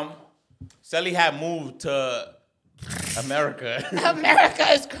mom, Shelly had moved to America.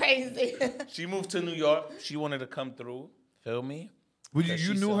 America is crazy. She moved to New York. She wanted to come through. Feel me?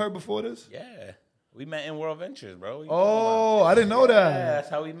 You knew her before this? Yeah. We met in World Ventures, bro. Oh, I didn't know that. Yeah, that's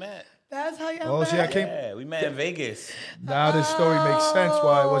how we met. That's how y'all met? See, I came. Yeah, we met in Vegas. Now this story makes sense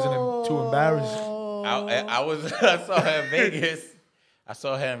why I wasn't too embarrassed. I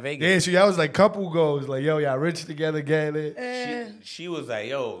saw her in Vegas. Yeah, so y'all was like couple goals. Like, yo, y'all rich together, get it. She was like,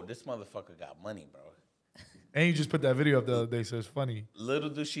 yo, this motherfucker got money, bro. And you just put that video up the other day, so it's funny. Little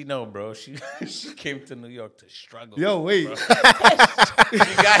does she know, bro. She came to New York to struggle. Yo, wait. She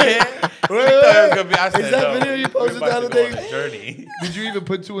got here. Is that video you posted the other day? Journey. Did you even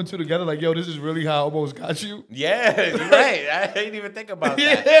put two and two together? Like, yo, this is really how I almost got you? Yeah, you're right. I didn't even think about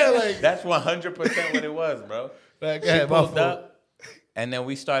that. Yeah, like that's 100% what it was, bro. Like, she pulled up, and then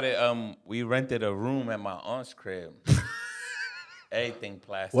we started. We rented a room at my aunt's crib. Everything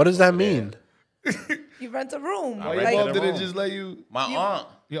plastic. What does that mean? You rent a room. Why your mom didn't just let you? My aunt.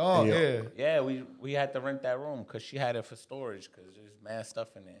 Your aunt, yeah. Yeah, we had to rent that room because she had it for storage because there's mad stuff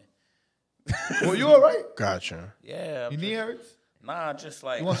in there. Well, you all right? Gotcha. Yeah. Your knee hurts? Nah, just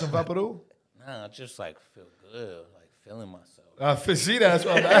like. You want some Vaporub? Nah, just like feel good, like feeling myself. See, that's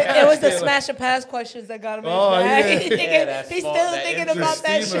what I'm asking. It was the smash and pass questions that got him in back. Yeah. He's still thinking about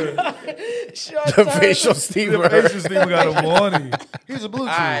that shit. The facial steamer. The facial steamer got him horny. He's a Bluetooth. All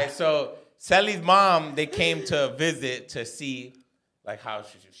right, so Sally's mom, they came to visit to see like how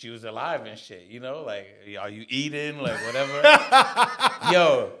she was alive and shit, you know? Like, are you eating? Like, whatever.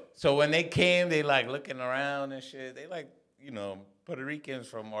 Yo, so when they came, they like looking around and shit. They like, you know, Puerto Ricans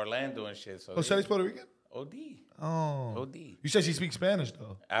from Orlando and shit. So Oh, Sally's Puerto Rican? OD. Oh. OD. You said she speaks Spanish,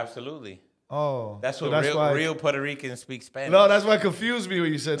 though. Absolutely. Oh. That's so what why. real Puerto Ricans speak Spanish. No, that's why it confused me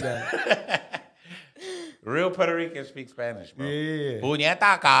when you said that. Real Puerto Ricans speak Spanish, bro. Yeah.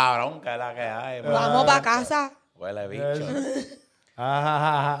 Puñeta cabrón, que la que hay, bro. Vamos pa' casa. Huele bicho.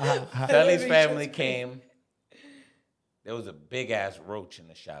 Ah, Sally's family came. There was a big ass roach in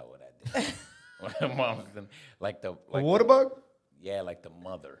the shower that day. My mom's like the a water bug? Yeah, like the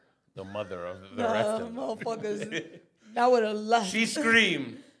mother of the Nah, rest of them. motherfuckers. That would have left. She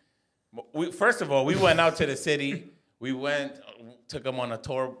screamed. First of all, we went out to the city. We took them on a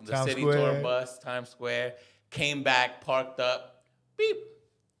tour, the Times city Square. tour bus, Times Square. Came back, parked up. Beep.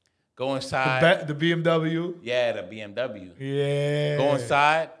 Go inside. The BMW? Yeah, the BMW. Yeah. Go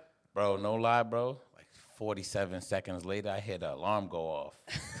inside. Bro, no lie, bro. Like 47 seconds later, I hear the alarm go off.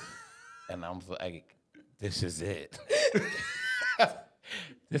 And I'm like, this is it.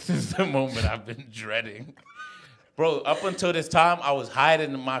 This is the moment I've been dreading. Bro, up until this time, I was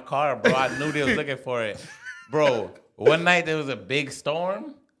hiding in my car, bro. I knew they was looking for it. Bro, one night there was a big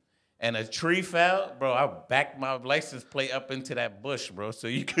storm and a tree fell. Bro, I backed my license plate up into that bush, bro, so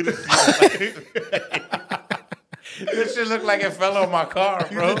you couldn't see this shit looked like it fell on my car,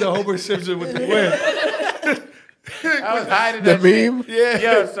 You bro. did the Homer Simpson with the whip. I was hiding The that shit. meme? Yeah.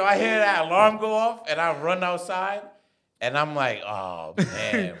 Yo, so I hear that alarm go off, and I run outside, and I'm like, oh,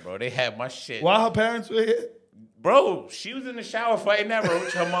 man, bro, they had my shit. While her parents were here? Bro, she was in the shower fighting that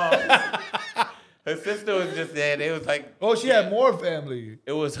roach, her mom. Her sister was just there. They was like, Oh, she had more family.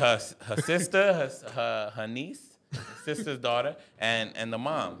 it was her sister, her niece, her sister's daughter, and the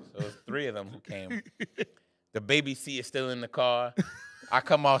mom. So it was 3 of them who came. The baby seat is still in the car. I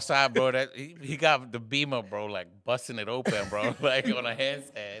come outside, bro. He got the Beamer, bro, like busting it open, bro, like on a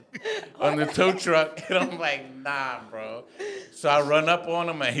handstand on the tow truck, and I'm like, nah, bro. So I run up on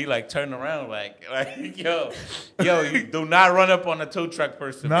him, and he like turned around, like yo, you do not run up on a tow truck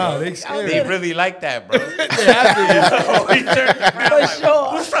person. Nah, bro. they scared. They really like that, bro. They have to. He turned around, For like,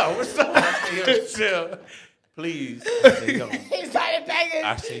 sure. What's up? I said, yo, chill, please. I said, yo, He started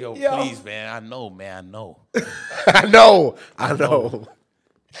begging. Yo. please, man. I know, man. I know.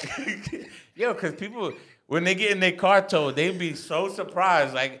 Yo, because people, when they get in their car towed, they be so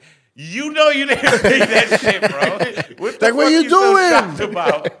surprised. Like, you know you didn't say that shit, bro. What the Like, what fuck you so doing? shocked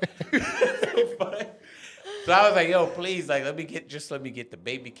about? So I was like, yo, please, like, let me get the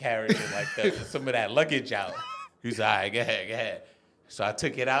baby carriage and, like, some of that luggage out. He's like, all right, go ahead. So I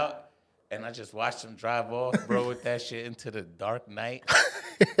took it out, and I just watched him drive off, bro, with that shit into the dark night.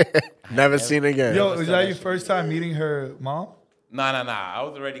 Never seen again. Yo, is that your first time meeting her mom? Nah. I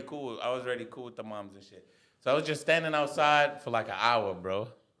was already cool. I was already cool with the moms and shit. So I was just standing outside for like an hour, bro.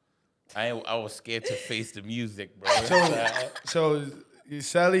 I was scared to face the music, bro. So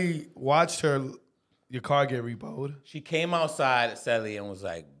Sally watched your car get repoed. She came outside, Sally, and was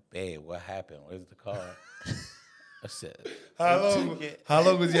like, babe, what happened? Where's the car? I said, How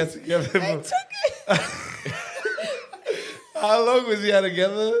long was you together? I took it. How long was you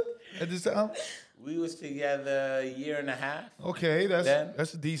together at this time? we was together a year and a half. Okay, Then?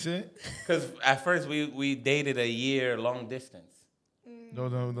 that's decent. Because at first we dated a year long distance. No,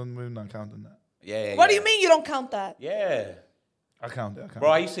 we're not counting that. Yeah. What do you mean you don't count that? Yeah. I count that. Bro,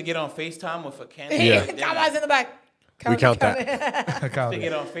 I used to get on FaceTime with a candle. Yeah. CABA'S in the back. We count that. I count To it.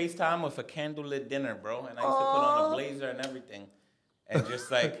 get on FaceTime with a candlelit dinner, bro. And I used to put on a blazer and everything. And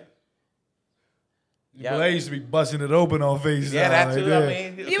just like, But I used to be busting it open on FaceTime. yeah, that too. like, I yeah.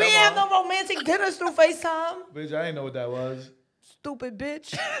 mean, You ain't have no romantic dinners through FaceTime? Bitch, I didn't know what that was. Stupid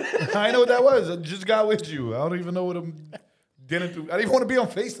bitch. I didn't know what that was. I just got with you. I don't even know what I'm dinner through. I didn't even want to be on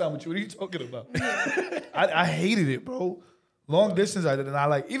FaceTime with you. What are you talking about? I hated it, bro. Long distance, I did. And I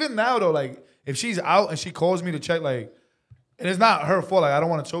like, even now though, like, if she's out and she calls me to check, like, and it's not her fault. Like, I don't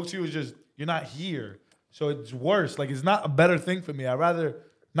want to talk to you. It's just, you're not here. So it's worse. Like, it's not a better thing for me. I'd rather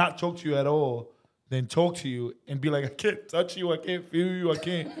not talk to you at all than talk to you and be like, I can't touch you. I can't feel you. I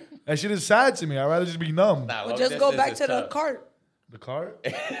can't. That shit is sad to me. I'd rather just be numb. Nah, Well, long just go distance back is to the tough. cart. The car?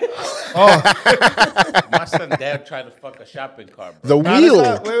 My son dad tried to fuck a shopping cart, bro. The Nah, let's wheel.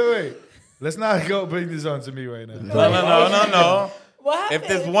 not- wait. Let's not go bring this on to me right now. No. What happened? If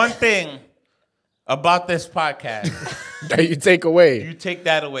there's one thing about this podcast, That you take away. you take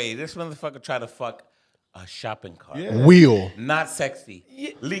that away. This motherfucker tried to fuck a shopping cart. Yeah. Wheel. Not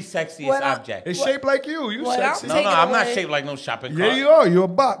sexy. Least sexiest What I- object. It's shaped like you. You What I'm sexy. No, taking I'm not away- shaped like no shopping Yeah, cart. you are. You're a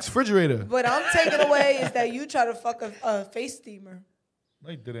box, refrigerator. What I'm taking away is that you try to fuck a face steamer.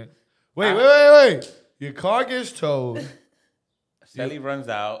 No, you didn't. Wait. Your car gets towed. Sally runs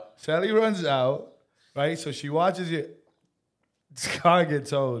out. Sally runs out, right? So she watches it. Can't get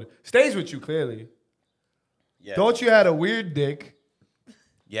told. Stays with you, clearly. Yes. Thought you had a weird dick.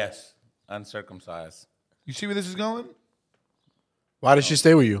 Yes. Uncircumcised. You see where this is going? Why did she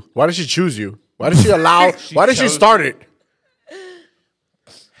stay with you? Why did she choose you? Why did she allow? why did she chose start it?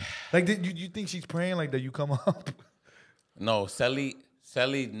 Like, you think she's praying like that you come up? No, Sally,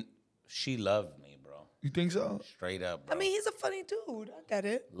 she loved me, bro. You think so? Straight up, bro. I mean, he's a funny dude. I get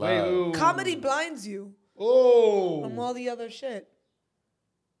it. Love. Comedy blinds you Oh. from all the other shit.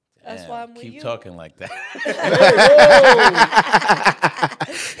 That's why I'm with Keep you. talking like that.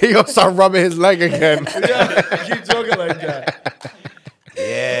 He gonna start rubbing his leg again. Yeah, keep talking like that.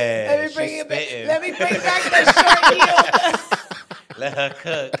 Yeah. Let me bring she's it back. spitting. Let me bring back the short heel. Let her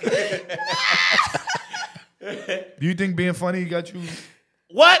cook. Do you think being funny got you?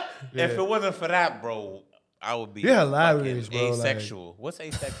 What? Yeah. If it wasn't for that, bro, I would be You're hilarious, fucking bro, like- asexual. What's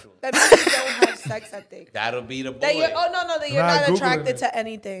asexual? That means you don't have sex, I think. That'll be the That you're, boy. that you're Nah, not Googling attracted it. to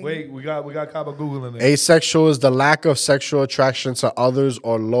anything. Wait, we got Kaba Googling it. Asexual is the lack of sexual attraction to others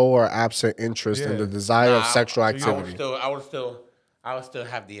or low or absent interest in Yeah. the desire of Nah, sexual I would activity. still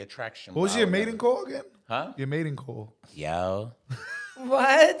have the attraction. What was but I your would mating never- call again? Huh? Your mating call. Yo.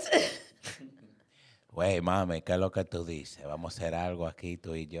 What? Wey, mami, ¿qué es lo que tú dices? Vamos a hacer algo aquí,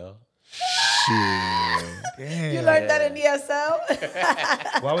 tú y yo. Damn. You learned that in ESL?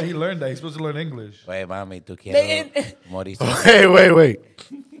 Why would he learn that? He's supposed to learn English. Wey, mami, tú They quieres morir. Hey, wait.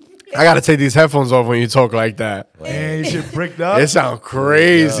 I gotta take these headphones off when you talk like that. Man, you shit bricked up. It sounds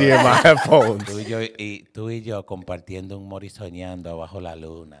crazy in my headphones. Tú y yo compartiendo un morir soñando bajo la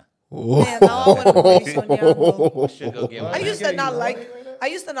luna. Man, now I want to Mauricio Ñando. Should go get I one. used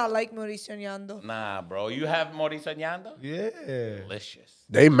to not like Mauricio Ñando. Nah, bro. You have morir soñando? Yeah. Delicious.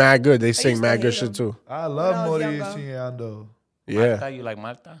 They mad good. They sing used to mad good hate shit him. too. I love When I was Mauricio. Yeah. Malta, you like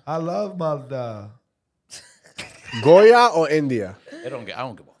Malta? I love Malta. Goya or India? I don't give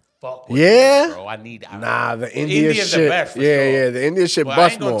a fuck. With Yeah? this, bro. Nah, the India India's shit. the best, for yeah, sure. yeah, the India shit But I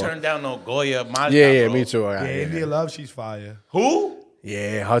bust ain't gonna more. turn down no Goya, Malta. Yeah, bro. me too. Yeah, Yeah, India Love, she's fire. Who?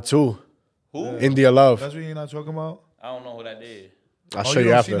 yeah, her too. Who? India Love. That's what you're not talking about? I don't know who that is. I'll Oh, show you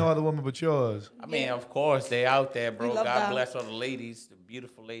you don't see after. no other woman but yours. I mean, of course, they out there, bro. We love God that. bless all the ladies, the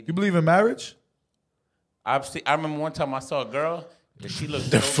beautiful ladies. You believe in marriage? I remember one time I saw a girl. And she looked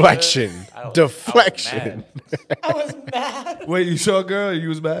Deflection. So good. Deflection. I was mad. Wait, you saw a girl and you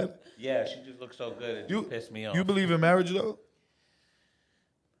was mad? Yeah, she just looked so good. It You just pissed me off. You believe in marriage though?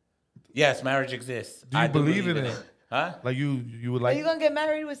 Yes, marriage exists. Do you I believe in it? Huh? Like you would Are like? you going to get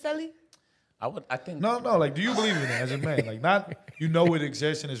married with Sally? I think. No. Like, do you believe in it as a man? Like, not you know it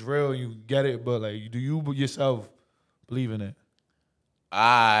exists and it's real and you get it, but like, do you yourself believe in it?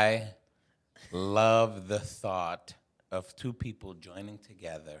 I love the thought of two people joining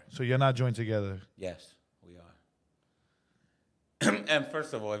together. So you're not joined together. Yes, we are. And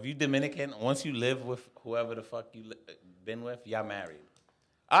first of all, if you Dominican, once you live with whoever the fuck you been with, y'all married.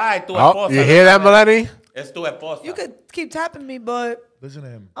 All right, tu Oh, esposa. you hear that, Melanie? Es tu esposa. You could keep tapping me, but Listen to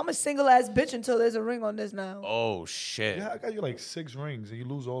him. I'm a single ass bitch until there's a ring on this now. Oh, shit. Yeah, I got you like 6 rings and you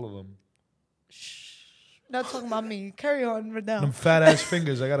lose all of them. Not talking about me. Carry on, Them Radel. fat ass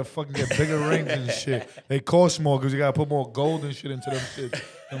fingers. I gotta fucking get bigger rings and shit. They cost more because you gotta put more gold and shit into them shit.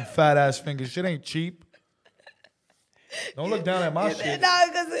 Them fat ass fingers. Shit ain't cheap. Don't look down at my shit. Nah,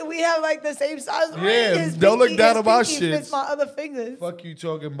 because we have like the same size ring. Yeah, His don't look pinky- down his at my pinky shit. fits my other fingers. Fuck you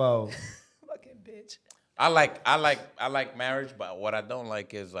talking about. Fucking bitch. I like marriage, but what I don't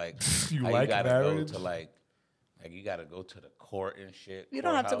like is like You how like you gotta marriage? go to like you gotta go to the court and shit. You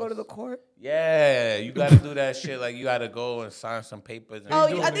don't have to go to courthouse. the court. Yeah, you gotta do that shit. Like you gotta go and sign some papers. And Oh,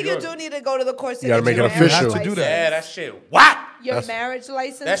 do I in think New you York. do need to go to the court. To You gotta get make your it marriage official. You have to do license. that. yeah, that shit whack. Your marriage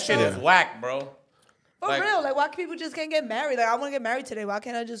license. That shit is stuff? whack, bro. For like- real. Like, why people just can't get married? Like, I want to get married today. Why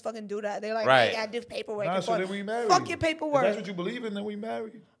can't I just fucking do that? They're like, Right. I gotta do paperwork. Nah, and so fuck. then we married. Fuck your If paperwork. that's what you believe in, then we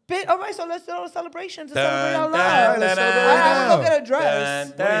married. All right, so let's do a celebration to Dun, celebrate our dun, love. let's dun, celebrate I right have to go now. get a dress.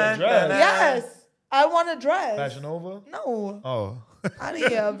 Dun, dun, dress? dun, dun. Yes. I want a dress. Fashion Nova? No. Oh. Out of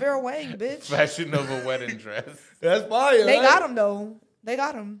here. Vera Wang, bitch. Fashion Nova wedding dress. That's fire. They right? got them, though. They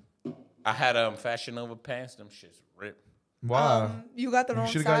got them. I had Fashion Nova pants. Them shits ripped. Wow. You got the You wrong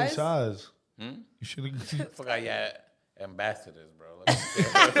should have got your size. size. You should have. Forgot you had ambassadors, bro. Like,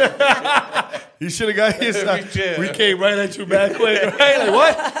 You should have got your size. chill. We came right at you back quick, right? Like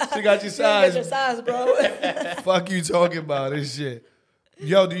what? She got your You didn't size. get your size, bro. Fuck you talking about this shit.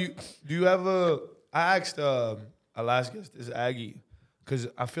 Yo, do you ever? I asked our last guest, this Aggie, because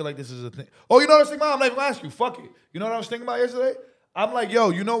I feel like this is a thing. Oh, you know what I was thinking about? I'm not even gonna ask you. Fuck it. You know what I was thinking about yesterday? I'm like,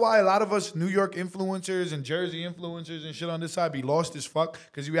 yo, you know why a lot of us New York influencers and Jersey influencers and shit on this side be lost as fuck?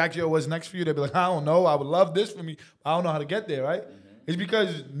 Because you ask, yo, what's next for you? They'd be like, I don't know. I would love this for me. I don't know how to get there, right? It's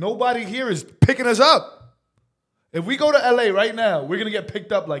because nobody here is picking us up. If we go to LA right now, we're going to get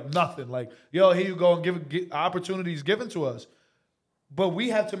picked up like nothing. Like, yo, here you go and get opportunities given to us. But we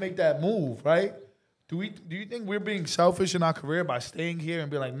have to make that move, right? Do you think we're being selfish in our career by staying here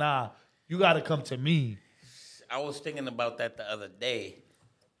and be like, nah, you got to come to me? I was thinking about that the other day,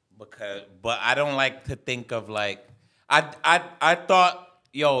 but I don't like to think of like I thought,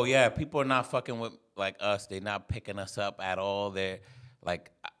 yo, yeah, people are not fucking with like us. They're not picking us up at all. They're like,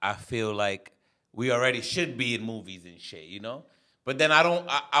 I feel like we already should be in movies and shit, you know. But then I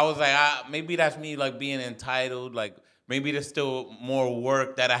was like, maybe that's me like being entitled. Like maybe there's still more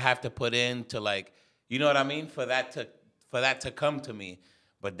work that I have to put in to like, you know what I mean, for that to come to me.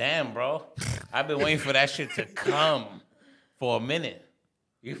 But damn, bro, I've been waiting for that shit to come for a minute.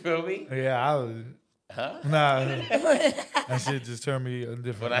 You feel me? Yeah, I was. Huh? Nah, that shit just turned me a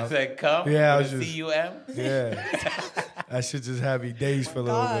different. When I said come, yeah, I was just just C-U-M. Yeah, that shit just had me dazed for a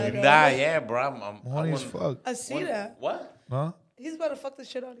little bit. Nah, yeah, bro, I'm Horny as fuck. I see that. What? Huh? He's about to fuck the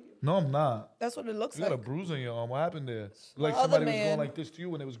shit out of you. No, I'm not. That's what it looks You like. got a bruise on your arm. What happened there? Like My other somebody was man- going like this to you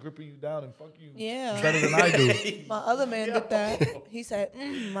when they was gripping you down and fuck you. Yeah. Better than I do. My other man did that. He said,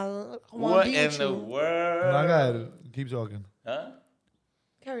 I want What to be in with the you. world? No, I got it. Keep talking. Huh?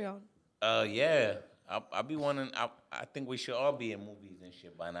 Carry on. Yeah. I be wanting. I think we should all be in movies and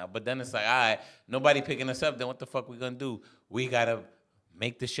shit by now. But then it's like, all right, nobody picking us up. Then what the fuck we gonna do? We gotta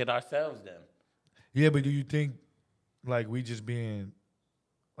make the shit ourselves. Then. Yeah, but do you think like we just being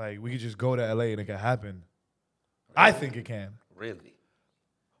like we could just go to LA and it can happen? I think it can. Really?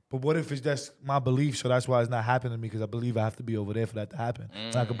 But what if it's just my belief, so that's why it's not happening to me, because I believe I have to be over there for that to happen.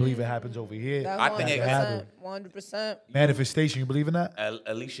 So I can believe it happens over here. That I think it can happen. 100%. Manifestation, you believe in that?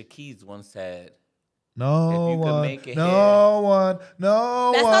 Alicia Keys once said, No If you could one, make it no one,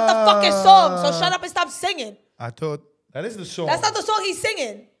 no That's one. not the fucking song, so shut up and stop singing. I thought that is the song. That's not the song he's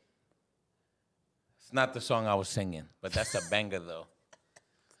singing. it's not the song I was singing, but that's a banger though.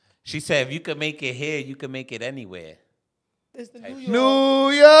 She said, if you could make it here, you can make it anywhere. It's the New York. New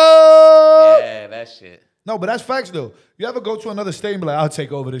York. Yeah, that shit. No, but that's facts though. You ever go to another state and be like, I'll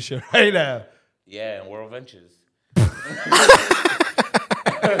take over this shit right now. Yeah, and World Ventures. Like,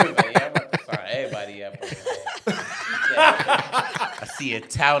 yeah, I'm about to sign everybody up. I see a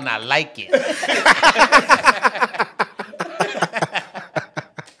town, I like it.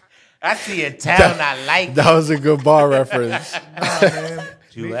 I see a town, I like it. That was a good bar reference.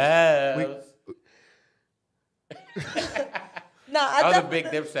 Nah, man. Nah, I was a big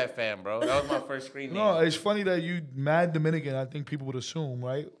Dipset fan, bro. That was my first screen No, name. it's funny that you mad Dominican. I think people would assume,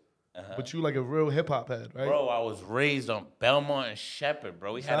 right? But you like a real hip hop head, right? Bro, I was raised on Belmont and Shepherd,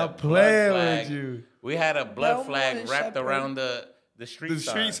 bro. We had a Stop blood playing flag. with you. We had a blood Belmont flag and wrapped Shepherd. around the street The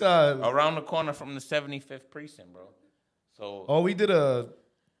side. street side. Around the corner from the 75th precinct, bro. So Oh, we did a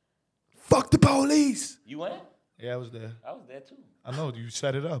fuck the police. you went? Yeah, I was there. I was there too. I know you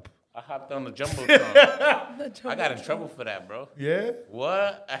set it up. I hopped on the Jumbotron. I got in trouble for that, bro. Yeah.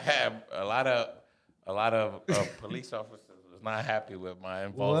 What? I had a lot of police officers was not happy with my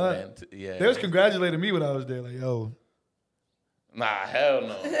involvement. What? Yeah. They was congratulating me when I was there. Like, yo, Nah, hell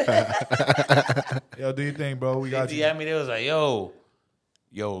no. yo, do you think, bro? We They got you. DM me. They was like, yo,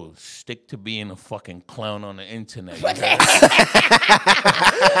 stick to being a fucking clown on the internet. You heard?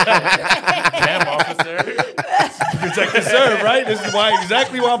 Damn, officer. Protect the serve, right? This is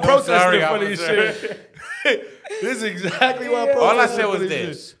exactly why I'm protesting sorry, for this officer. shit. This is exactly why I'm protesting. All I said for was shit.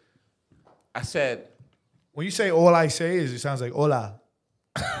 this. I said, When you say all I say is, it sounds like hola.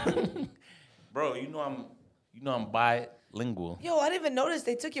 bro, you know I'm bilingual. Yo, I didn't even notice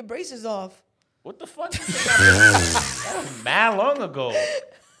they took your braces off. What the fuck? That was mad long ago.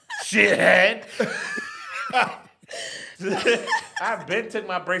 Shithead. I been took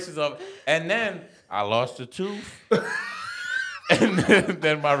my braces off, and then I lost a tooth, and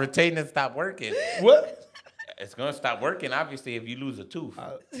then my retainer stopped working. What? It's gonna stop working, obviously, if you lose a tooth.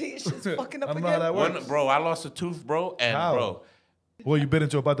 It's just fucking up I don't know how again. that works. Bro, I lost a tooth, bro, and How? bro, Well, you been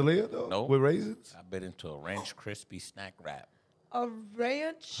into a patilla though? No. With raisins? I bit into a Ranch Crispy snack wrap. A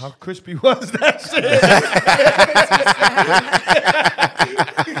ranch. How crispy was that shit?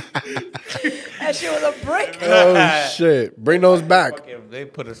 That shit was a brick. Oh shit! Bring those back. Fucking, they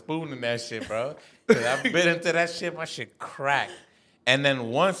put a spoon in that shit, bro. 'Cause I bit into that shit, my shit cracked. And then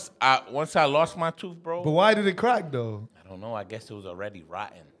once I lost my tooth, bro, But why did it crack though? I don't know. I guess it was already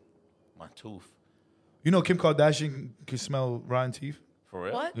rotten. My tooth. You know Kim Kardashian can smell rotten teeth? For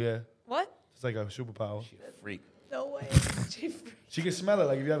real? What? Yeah. What? It's like a superpower. She a freak. No way. She can smell it.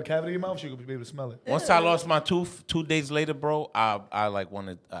 Like if you have a cavity in your mouth, she could be able to smell it. Once I lost my tooth, 2 days later, bro, I like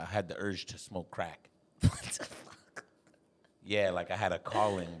wanted, had the urge to smoke crack. What the fuck? Yeah, like I had a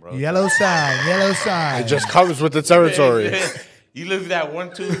calling, bro. Yellow sign. Yellow sign. It just comes with the territory. You lose that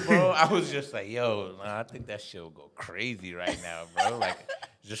one tooth, bro. I was just like, yo, nah, I think that shit will go crazy right now, bro. Like,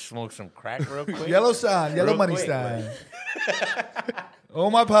 just smoke some crack real quick. Yellow sign. Yellow Real money quick, sign. Oh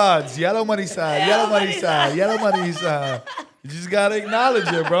my pods. Yellow money sign. Yellow money sign. Yellow money sign. You just gotta acknowledge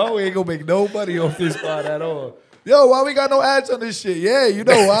it, bro. We ain't gonna make no money off this pod at all. Yo, why we got no ads on this shit? Yeah, you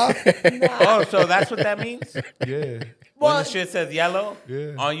know why? Oh, so that's what that means? Yeah. When the shit says yellow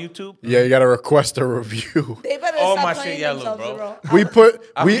Yeah. on YouTube? Yeah, you gotta request a review. They better All stop my playing shit yellow, themselves, bro. We put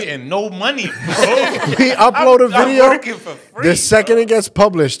I'm we getting no money, bro. we upload a I'm video. working for free, The second bro. it gets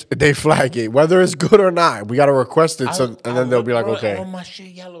published, they flag it, whether it's good or not. We gotta request it, so, and then they'll be like, bro, okay. all my shit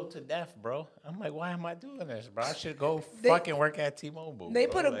yellow to death, bro. I'm like, why am I doing this, bro? I should go fucking work at T-Mobile. They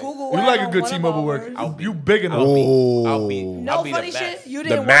bro. put a Like, Google. You ad like a on good one of T-Mobile ours. worker. You big enough. I'll be No the funny best. shit. You The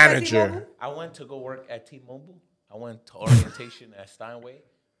didn't manager. work at T-Mobile? I went to go work at T-Mobile. I went to orientation at Steinway,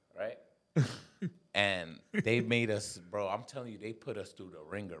 right? And they made us, bro. I'm telling you, they put us through the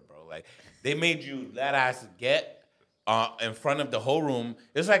ringer, bro. Like they made you let us get in front of the whole room.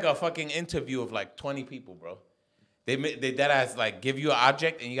 It's like a fucking interview of like 20 people, bro. They that ass like give you an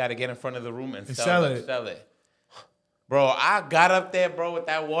object and you got to get in front of the room and sell it. Bro, I got up there, bro, with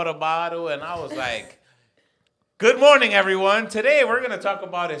that water bottle and I was like, good morning, everyone. Today we're gonna talk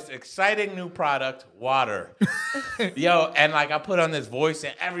about this exciting new product, water. Yo, and like I put on this voice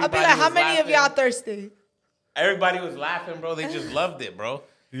and I'll everybody be like, how was many of laughing. y'all thirsty? Everybody was laughing, bro. They just loved it, bro.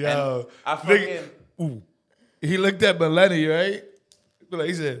 Yo, And I fucking ooh. He looked at Melanie, right?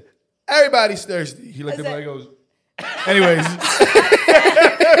 He said, everybody's thirsty. He looked at me like, goes, anyways.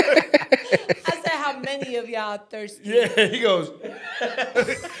 I said, how many of y'all thirsty? Yeah, he goes,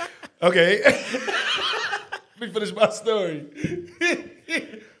 okay. Let me finish my story.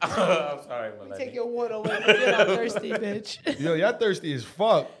 I'm sorry, Melanie. Take your water away because you're not thirsty, bitch. Yo, y'all thirsty as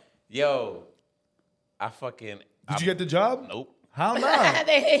fuck. Yo, I fucking Did you get the job? Nope. How not?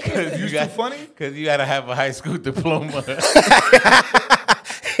 They hate you. You too funny? Because you gotta have a high school diploma.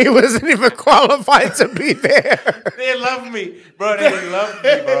 He wasn't even qualified to be there. They love me, bro. They love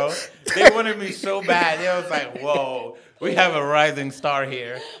me, bro. They wanted me so bad. They was like, whoa, we have a rising star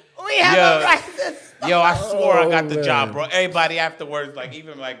here. We have a right to stop. Yo, I swore I got the man. job, bro. Everybody afterwards, like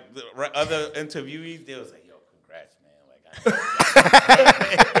even like the other interviewees, they was like, "Yo, congrats, man!"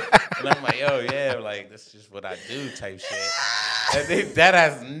 Like, and I'm like, "Yo, yeah, like that's just what I do," type shit. And that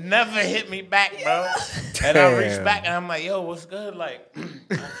has never hit me back, bro. And I reached Damn. back and I'm like, "Yo, what's good?" Like,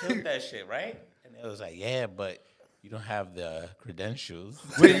 I killed that shit, right? And it was like, "Yeah, but you don't have the credentials."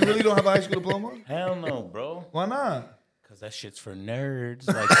 Wait, you really don't have a high school diploma? Hell no, bro. Why not? Cause that shit's for nerds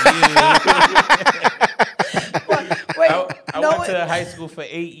like you. Wait, I went to high school for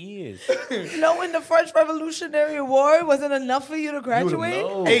 8 years. knowing the French Revolutionary War wasn't enough for you to graduate?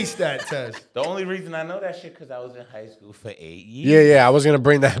 No. Ace that test. The only reason I know that shit because I was in high school for 8 years. Yeah, I was gonna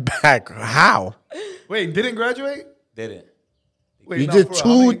bring that back. How? Wait, didn't graduate? Didn't. Wait, You no, did for real, how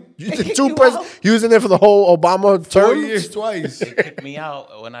two. many- You did two. You Pres- out? you was in there for the whole Obama 4 term. years twice. They kicked me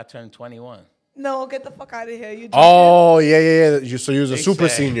out when I turned 21. No, get the fuck out of here. You just Oh yeah. So you was a They super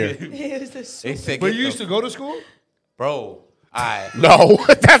said- senior. He was the They super. said, But get you used the- to go to school? Bro, No,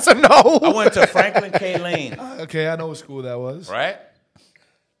 that's a no. I went to Franklin K. Lane, Okay, I know what school that was. right?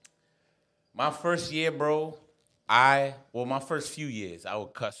 My first year, bro, my first few years, I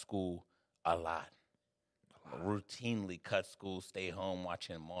would cut school a lot. Routinely cut school, stay home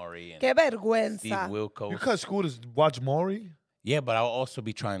watching Maury and Qué Steve vergüenza. Wilkos. You cut school to watch Maury? Yeah, but I'll also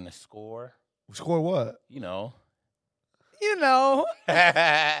be trying to score, Score what? you know. You know.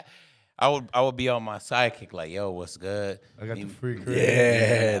 I would be on my sidekick like, yo, what's good? I got the free crib.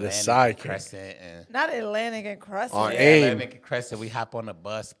 Yeah, the Atlantic sidekick. Crescent and Not Atlantic and Crescent. On yeah, AIM. Atlantic and Crescent. We hop on the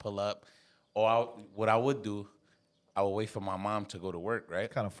bus, pull up. Or what I would do, I would wait for my mom to go to work, right?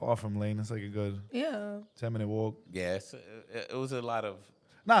 Kind of far from Lane. It's like a good Yeah. 10-minute walk. Yeah, it was a lot of.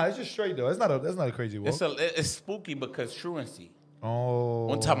 Nah, it's just straight though. That's not a crazy walk. It's spooky because truancy. Oh.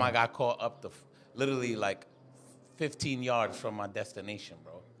 One time I got caught up literally like 15 yards from my destination,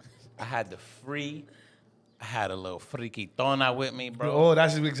 bro. I had I had a little friquitona with me, bro. Oh,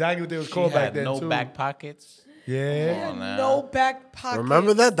 that's exactly what they was She called back had then no too. back pockets. Yeah. Come on now. No back pocket.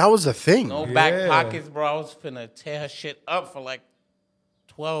 Remember that? That was a thing. No Yeah. back pockets, bro. I was finna tear her shit up for like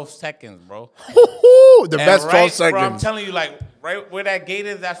 12 seconds, bro. The And best 12 Bro, I'm seconds. telling you, like, right where that gate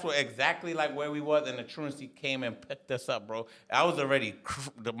is, that's where exactly like where we was, and the truancy came and picked us up, bro. I was already,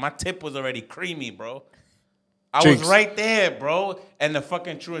 my tip was already creamy, bro. I Cheeks. was right there, bro. And the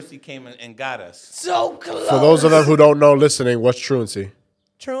fucking truancy came and got us. So close. For those of them who don't know listening, what's truancy?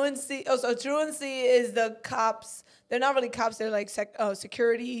 Truancy. Oh, so truancy is the cops. They're not really cops. They're like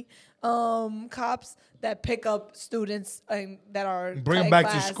security cops that pick up students that are Bring them in back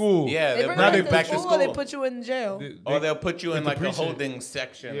class. to school. Yeah, They they bring Now them they back to put school. Or they put you in jail. or they'll put you in the like a precinct. holding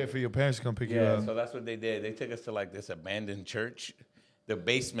section. Yeah, for your parents to come pick you Yeah, up. so that's what they did. They took us to like this abandoned church, the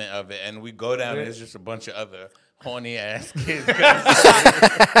basement of it, and we go down and it's just a bunch of other horny ass kids.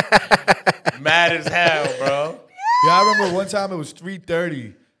 Mad as hell, bro. Yeah, I remember one time it was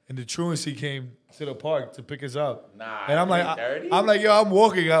 3:30 and the truancy came to the park to pick us up. Nah, and I'm like, 3:30? I'm like, yo, I'm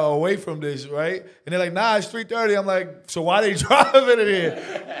walking away from this, right? And they're like, nah, it's 3:30. I'm like, so why they driving in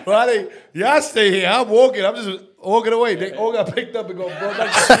here? Y'all stay here. I'm walking. I'm just walking away. They all got picked up and brought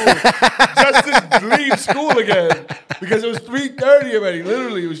back to school just to leave school again because it was 3:30 already.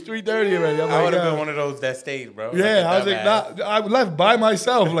 Literally, it was 3:30 already. I'm I like, would have yo. been one of those that stayed, bro. Yeah, I was a like, dumbass. nah, I left by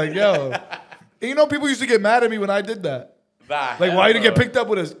myself. Like, yo. And you know, people used to get mad at me when I did that. Nah, Like, hell why you didn't no. get picked up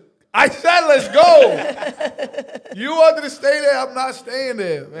with us? I said, let's go. You wanted to stay there. I'm not staying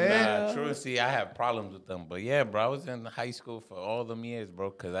there, man. Nah, truancy, I have problems with them. But yeah, bro, I was in high school for all them years,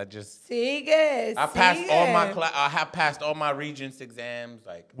 bro, because I just Sigue. I passed all my I have passed all my Regents exams.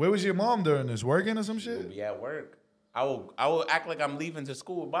 Like, Where was your mom during this? Working or some shit? be at work. I will act like I'm leaving to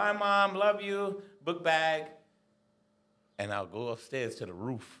school. Bye, mom. Love you. Book bag. And I'll go upstairs to the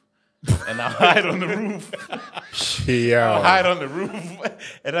roof. And I'll hide on the roof. I'll Yeah. hide on the roof.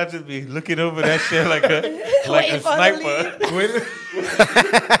 And I'll just be looking over that shit like a Waiting for sniper.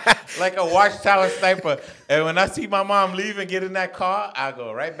 Like a watchtower sniper. And when I see my mom leave and get in that car, I'll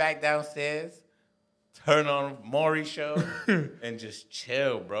go right back downstairs, turn on Maury's show, and just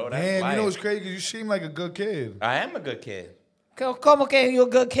chill, bro. That's Man, life. you know what's crazy? Because you seem like a good kid. I am a good kid. Como que you're a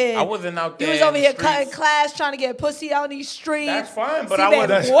good kid? I wasn't out there. You was over in the here cutting streets. class trying to get pussy out in these streets. That's fine, but Si I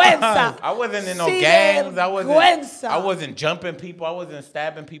wasn't. vergüenza. I wasn't in no Si gangs. vergüenza. I wasn't jumping people. I wasn't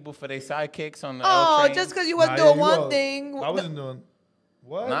stabbing people for their sidekicks on the L Oh, train. just because you wasn't Nah, doing you one are- thing. I wasn't doing.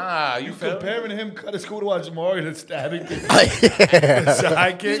 What? Nah, you feel me? comparing him cut of school to watch Mario and stabbing kids. You're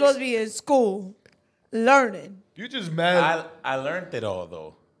Sidekicks. supposed to be in school, learning. You just mad. I learned it all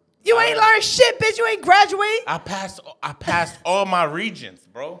though. You ain't learned shit, bitch. You ain't graduate. I passed all my Regents,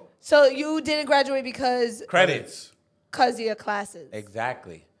 bro. So you didn't graduate because Credits. of your classes.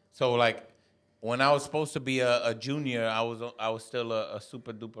 Exactly. So like when I was supposed to be a junior, I was still a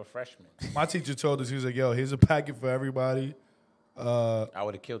super duper freshman. My teacher told us, he was like, yo, here's a packet for everybody. I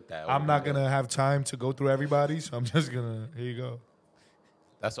would have killed that. I'm not going to have time to go through everybody, so I'm just going to, here you go.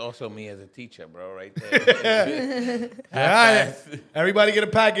 That's also me as a teacher, bro, right there. Yeah, everybody get a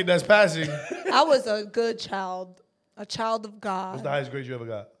packet that's passing. I was a good child, a child of God. What's the highest grade you ever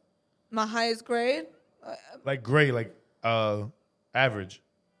got? My highest grade, Like grade, like average.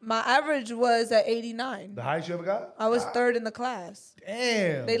 my average was at 89. The highest you ever got? I was third in the class.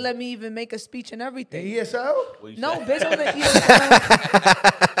 Damn. They let me even make a speech and everything. ESL? What you No, say? bitch,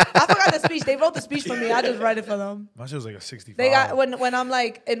 I forgot the speech. They wrote the speech for me. I just read it for them. My shit was like a 65. They got when I'm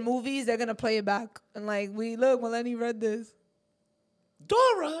like in movies, they're gonna play it back and like look, Melanie read this.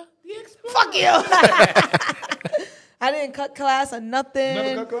 Dora, the Explorer. Fuck you. I didn't cut class or nothing.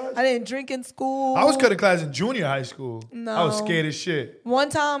 Never cut class? I didn't drink in school. I was cutting class in junior high school. No. I was scared as shit. One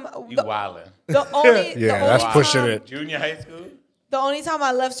time. You wildin'. The only Yeah, the that's only pushing time- it. Junior high school? The only time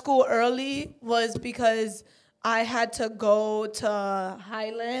I left school early was because I had to go to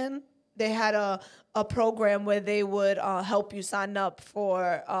Highland. They had a program where they would help you sign up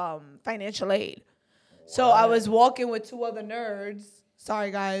for financial aid. So I was walking with two other nerds.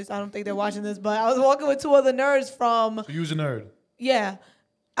 Sorry, guys. I don't think they're watching this, but I was walking with two other nerds from, So you was a nerd. yeah.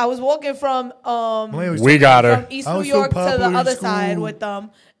 I was walking from We got from her. East I New was so York to the popular in other side school. with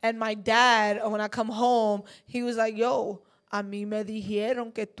them. And my dad, when I come home, he was like, yo, a mí me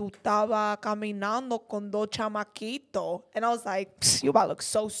dijeron que tú estabas caminando con dos chamaquitos. And I was like, you about to look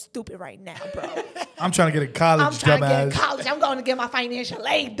so stupid right now, bro. I'm trying to get in college, I'm trying to get in dumbass. college. I'm going to get my financial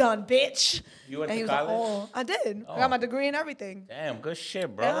aid done, bitch. You went And to he was college? like, oh, I did. I got my degree and everything. Damn, good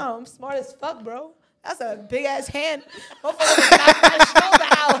shit, bro. Yeah, I'm smart as fuck, bro. That's a big ass hand. Motherfucker knocked my shoulder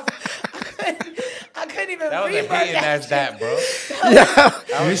out. I couldn't even That was a reverse hating ass that, bro.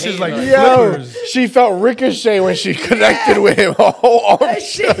 This is like Yo, flippers. she felt ricochet when she connected with him. Her whole arm That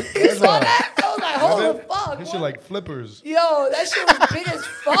shit. shook. You saw that? I was like, holy fuck. This what? shit like flippers. Yo, that shit was big as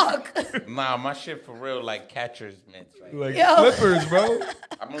fuck. Nah, my shit for real like catcher's mitts. Right? Like Yo. flippers, bro.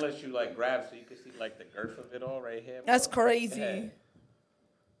 I'm gonna let you like grab so you can see like the girth of it all right here. Bro. That's crazy.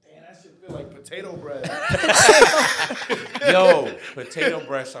 Yeah. That shit feel like potato bread. Yo, potato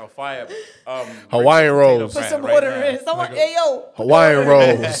breasts on fire. Hawaiian rolls. Put some right water now. in. Someone, hey yo. Hawaiian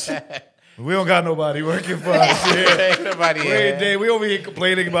rolls. We don't got nobody working for us. Yeah. Ain't nobody We over here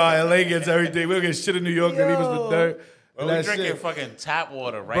complaining about LA gets everything. We don't get shit in New York. They leave us with dirt. Bro, And we that's drinking it. fucking tap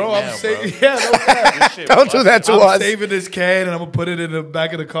water right Bro, now, I'm saving. bro. Yeah, no cap. This shit Don't do that to I'm us. saving this can and I'm gonna put it in the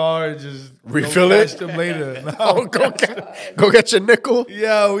back of the car and just Refill go it? catch them later. No. Oh, go get your nickel.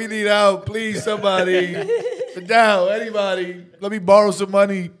 Yo, we need help, please. Somebody, down, anybody. Let me borrow some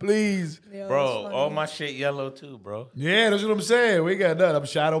money, please. Yo, Bro, that's funny. all my shit yellow too, bro. Yeah, that's what I'm saying. We got nothing. I'm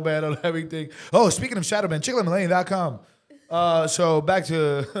shadow banned on everything. Oh, speaking of shadow banned, CHICKLET'S.com. So back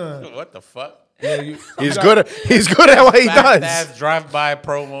to What the fuck? He's good at what he does. Fast drive-by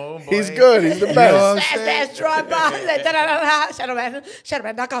promo. Boy. He's good. He's the You know what I'm best. saying? Fast drive by.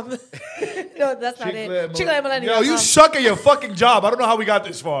 Shadowman.com. No, that's not it. CHICKLET'S. Yo, you suck at your fucking job. I don't know how we got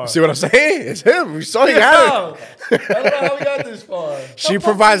this far. See what I'm saying? It's him. We saw he had Yo, I don't know how we got this far. it. She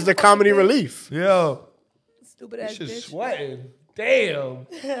provides the comedy relief. Yo, Stupid ass she's bitch. sweating. Damn.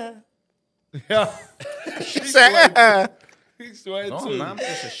 Yeah. She said, He's sweating No, too. I'm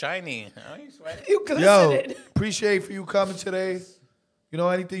just a shiny. I ain't sweating. You Yo, glistening. appreciate for you coming today. You know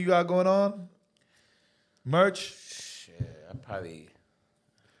anything you got going on? Merch? Shit, I probably.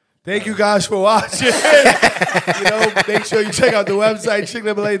 Thank you guys for watching. Make sure you check out the website,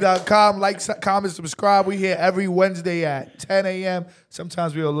 CHICKLET'S.com. Like, comment, subscribe. We here every Wednesday at 10 a.m.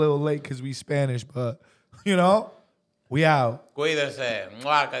 Sometimes we're a little late because we Spanish, but, we out. Cuídese.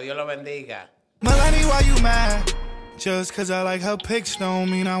 Mua, que Dios lo bendiga. Melanie, why you mad? Just cause I like her pics don't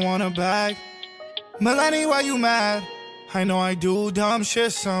mean I want her back. Melanie, why you mad? I know I do dumb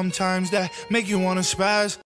shit sometimes that make you wanna spaz.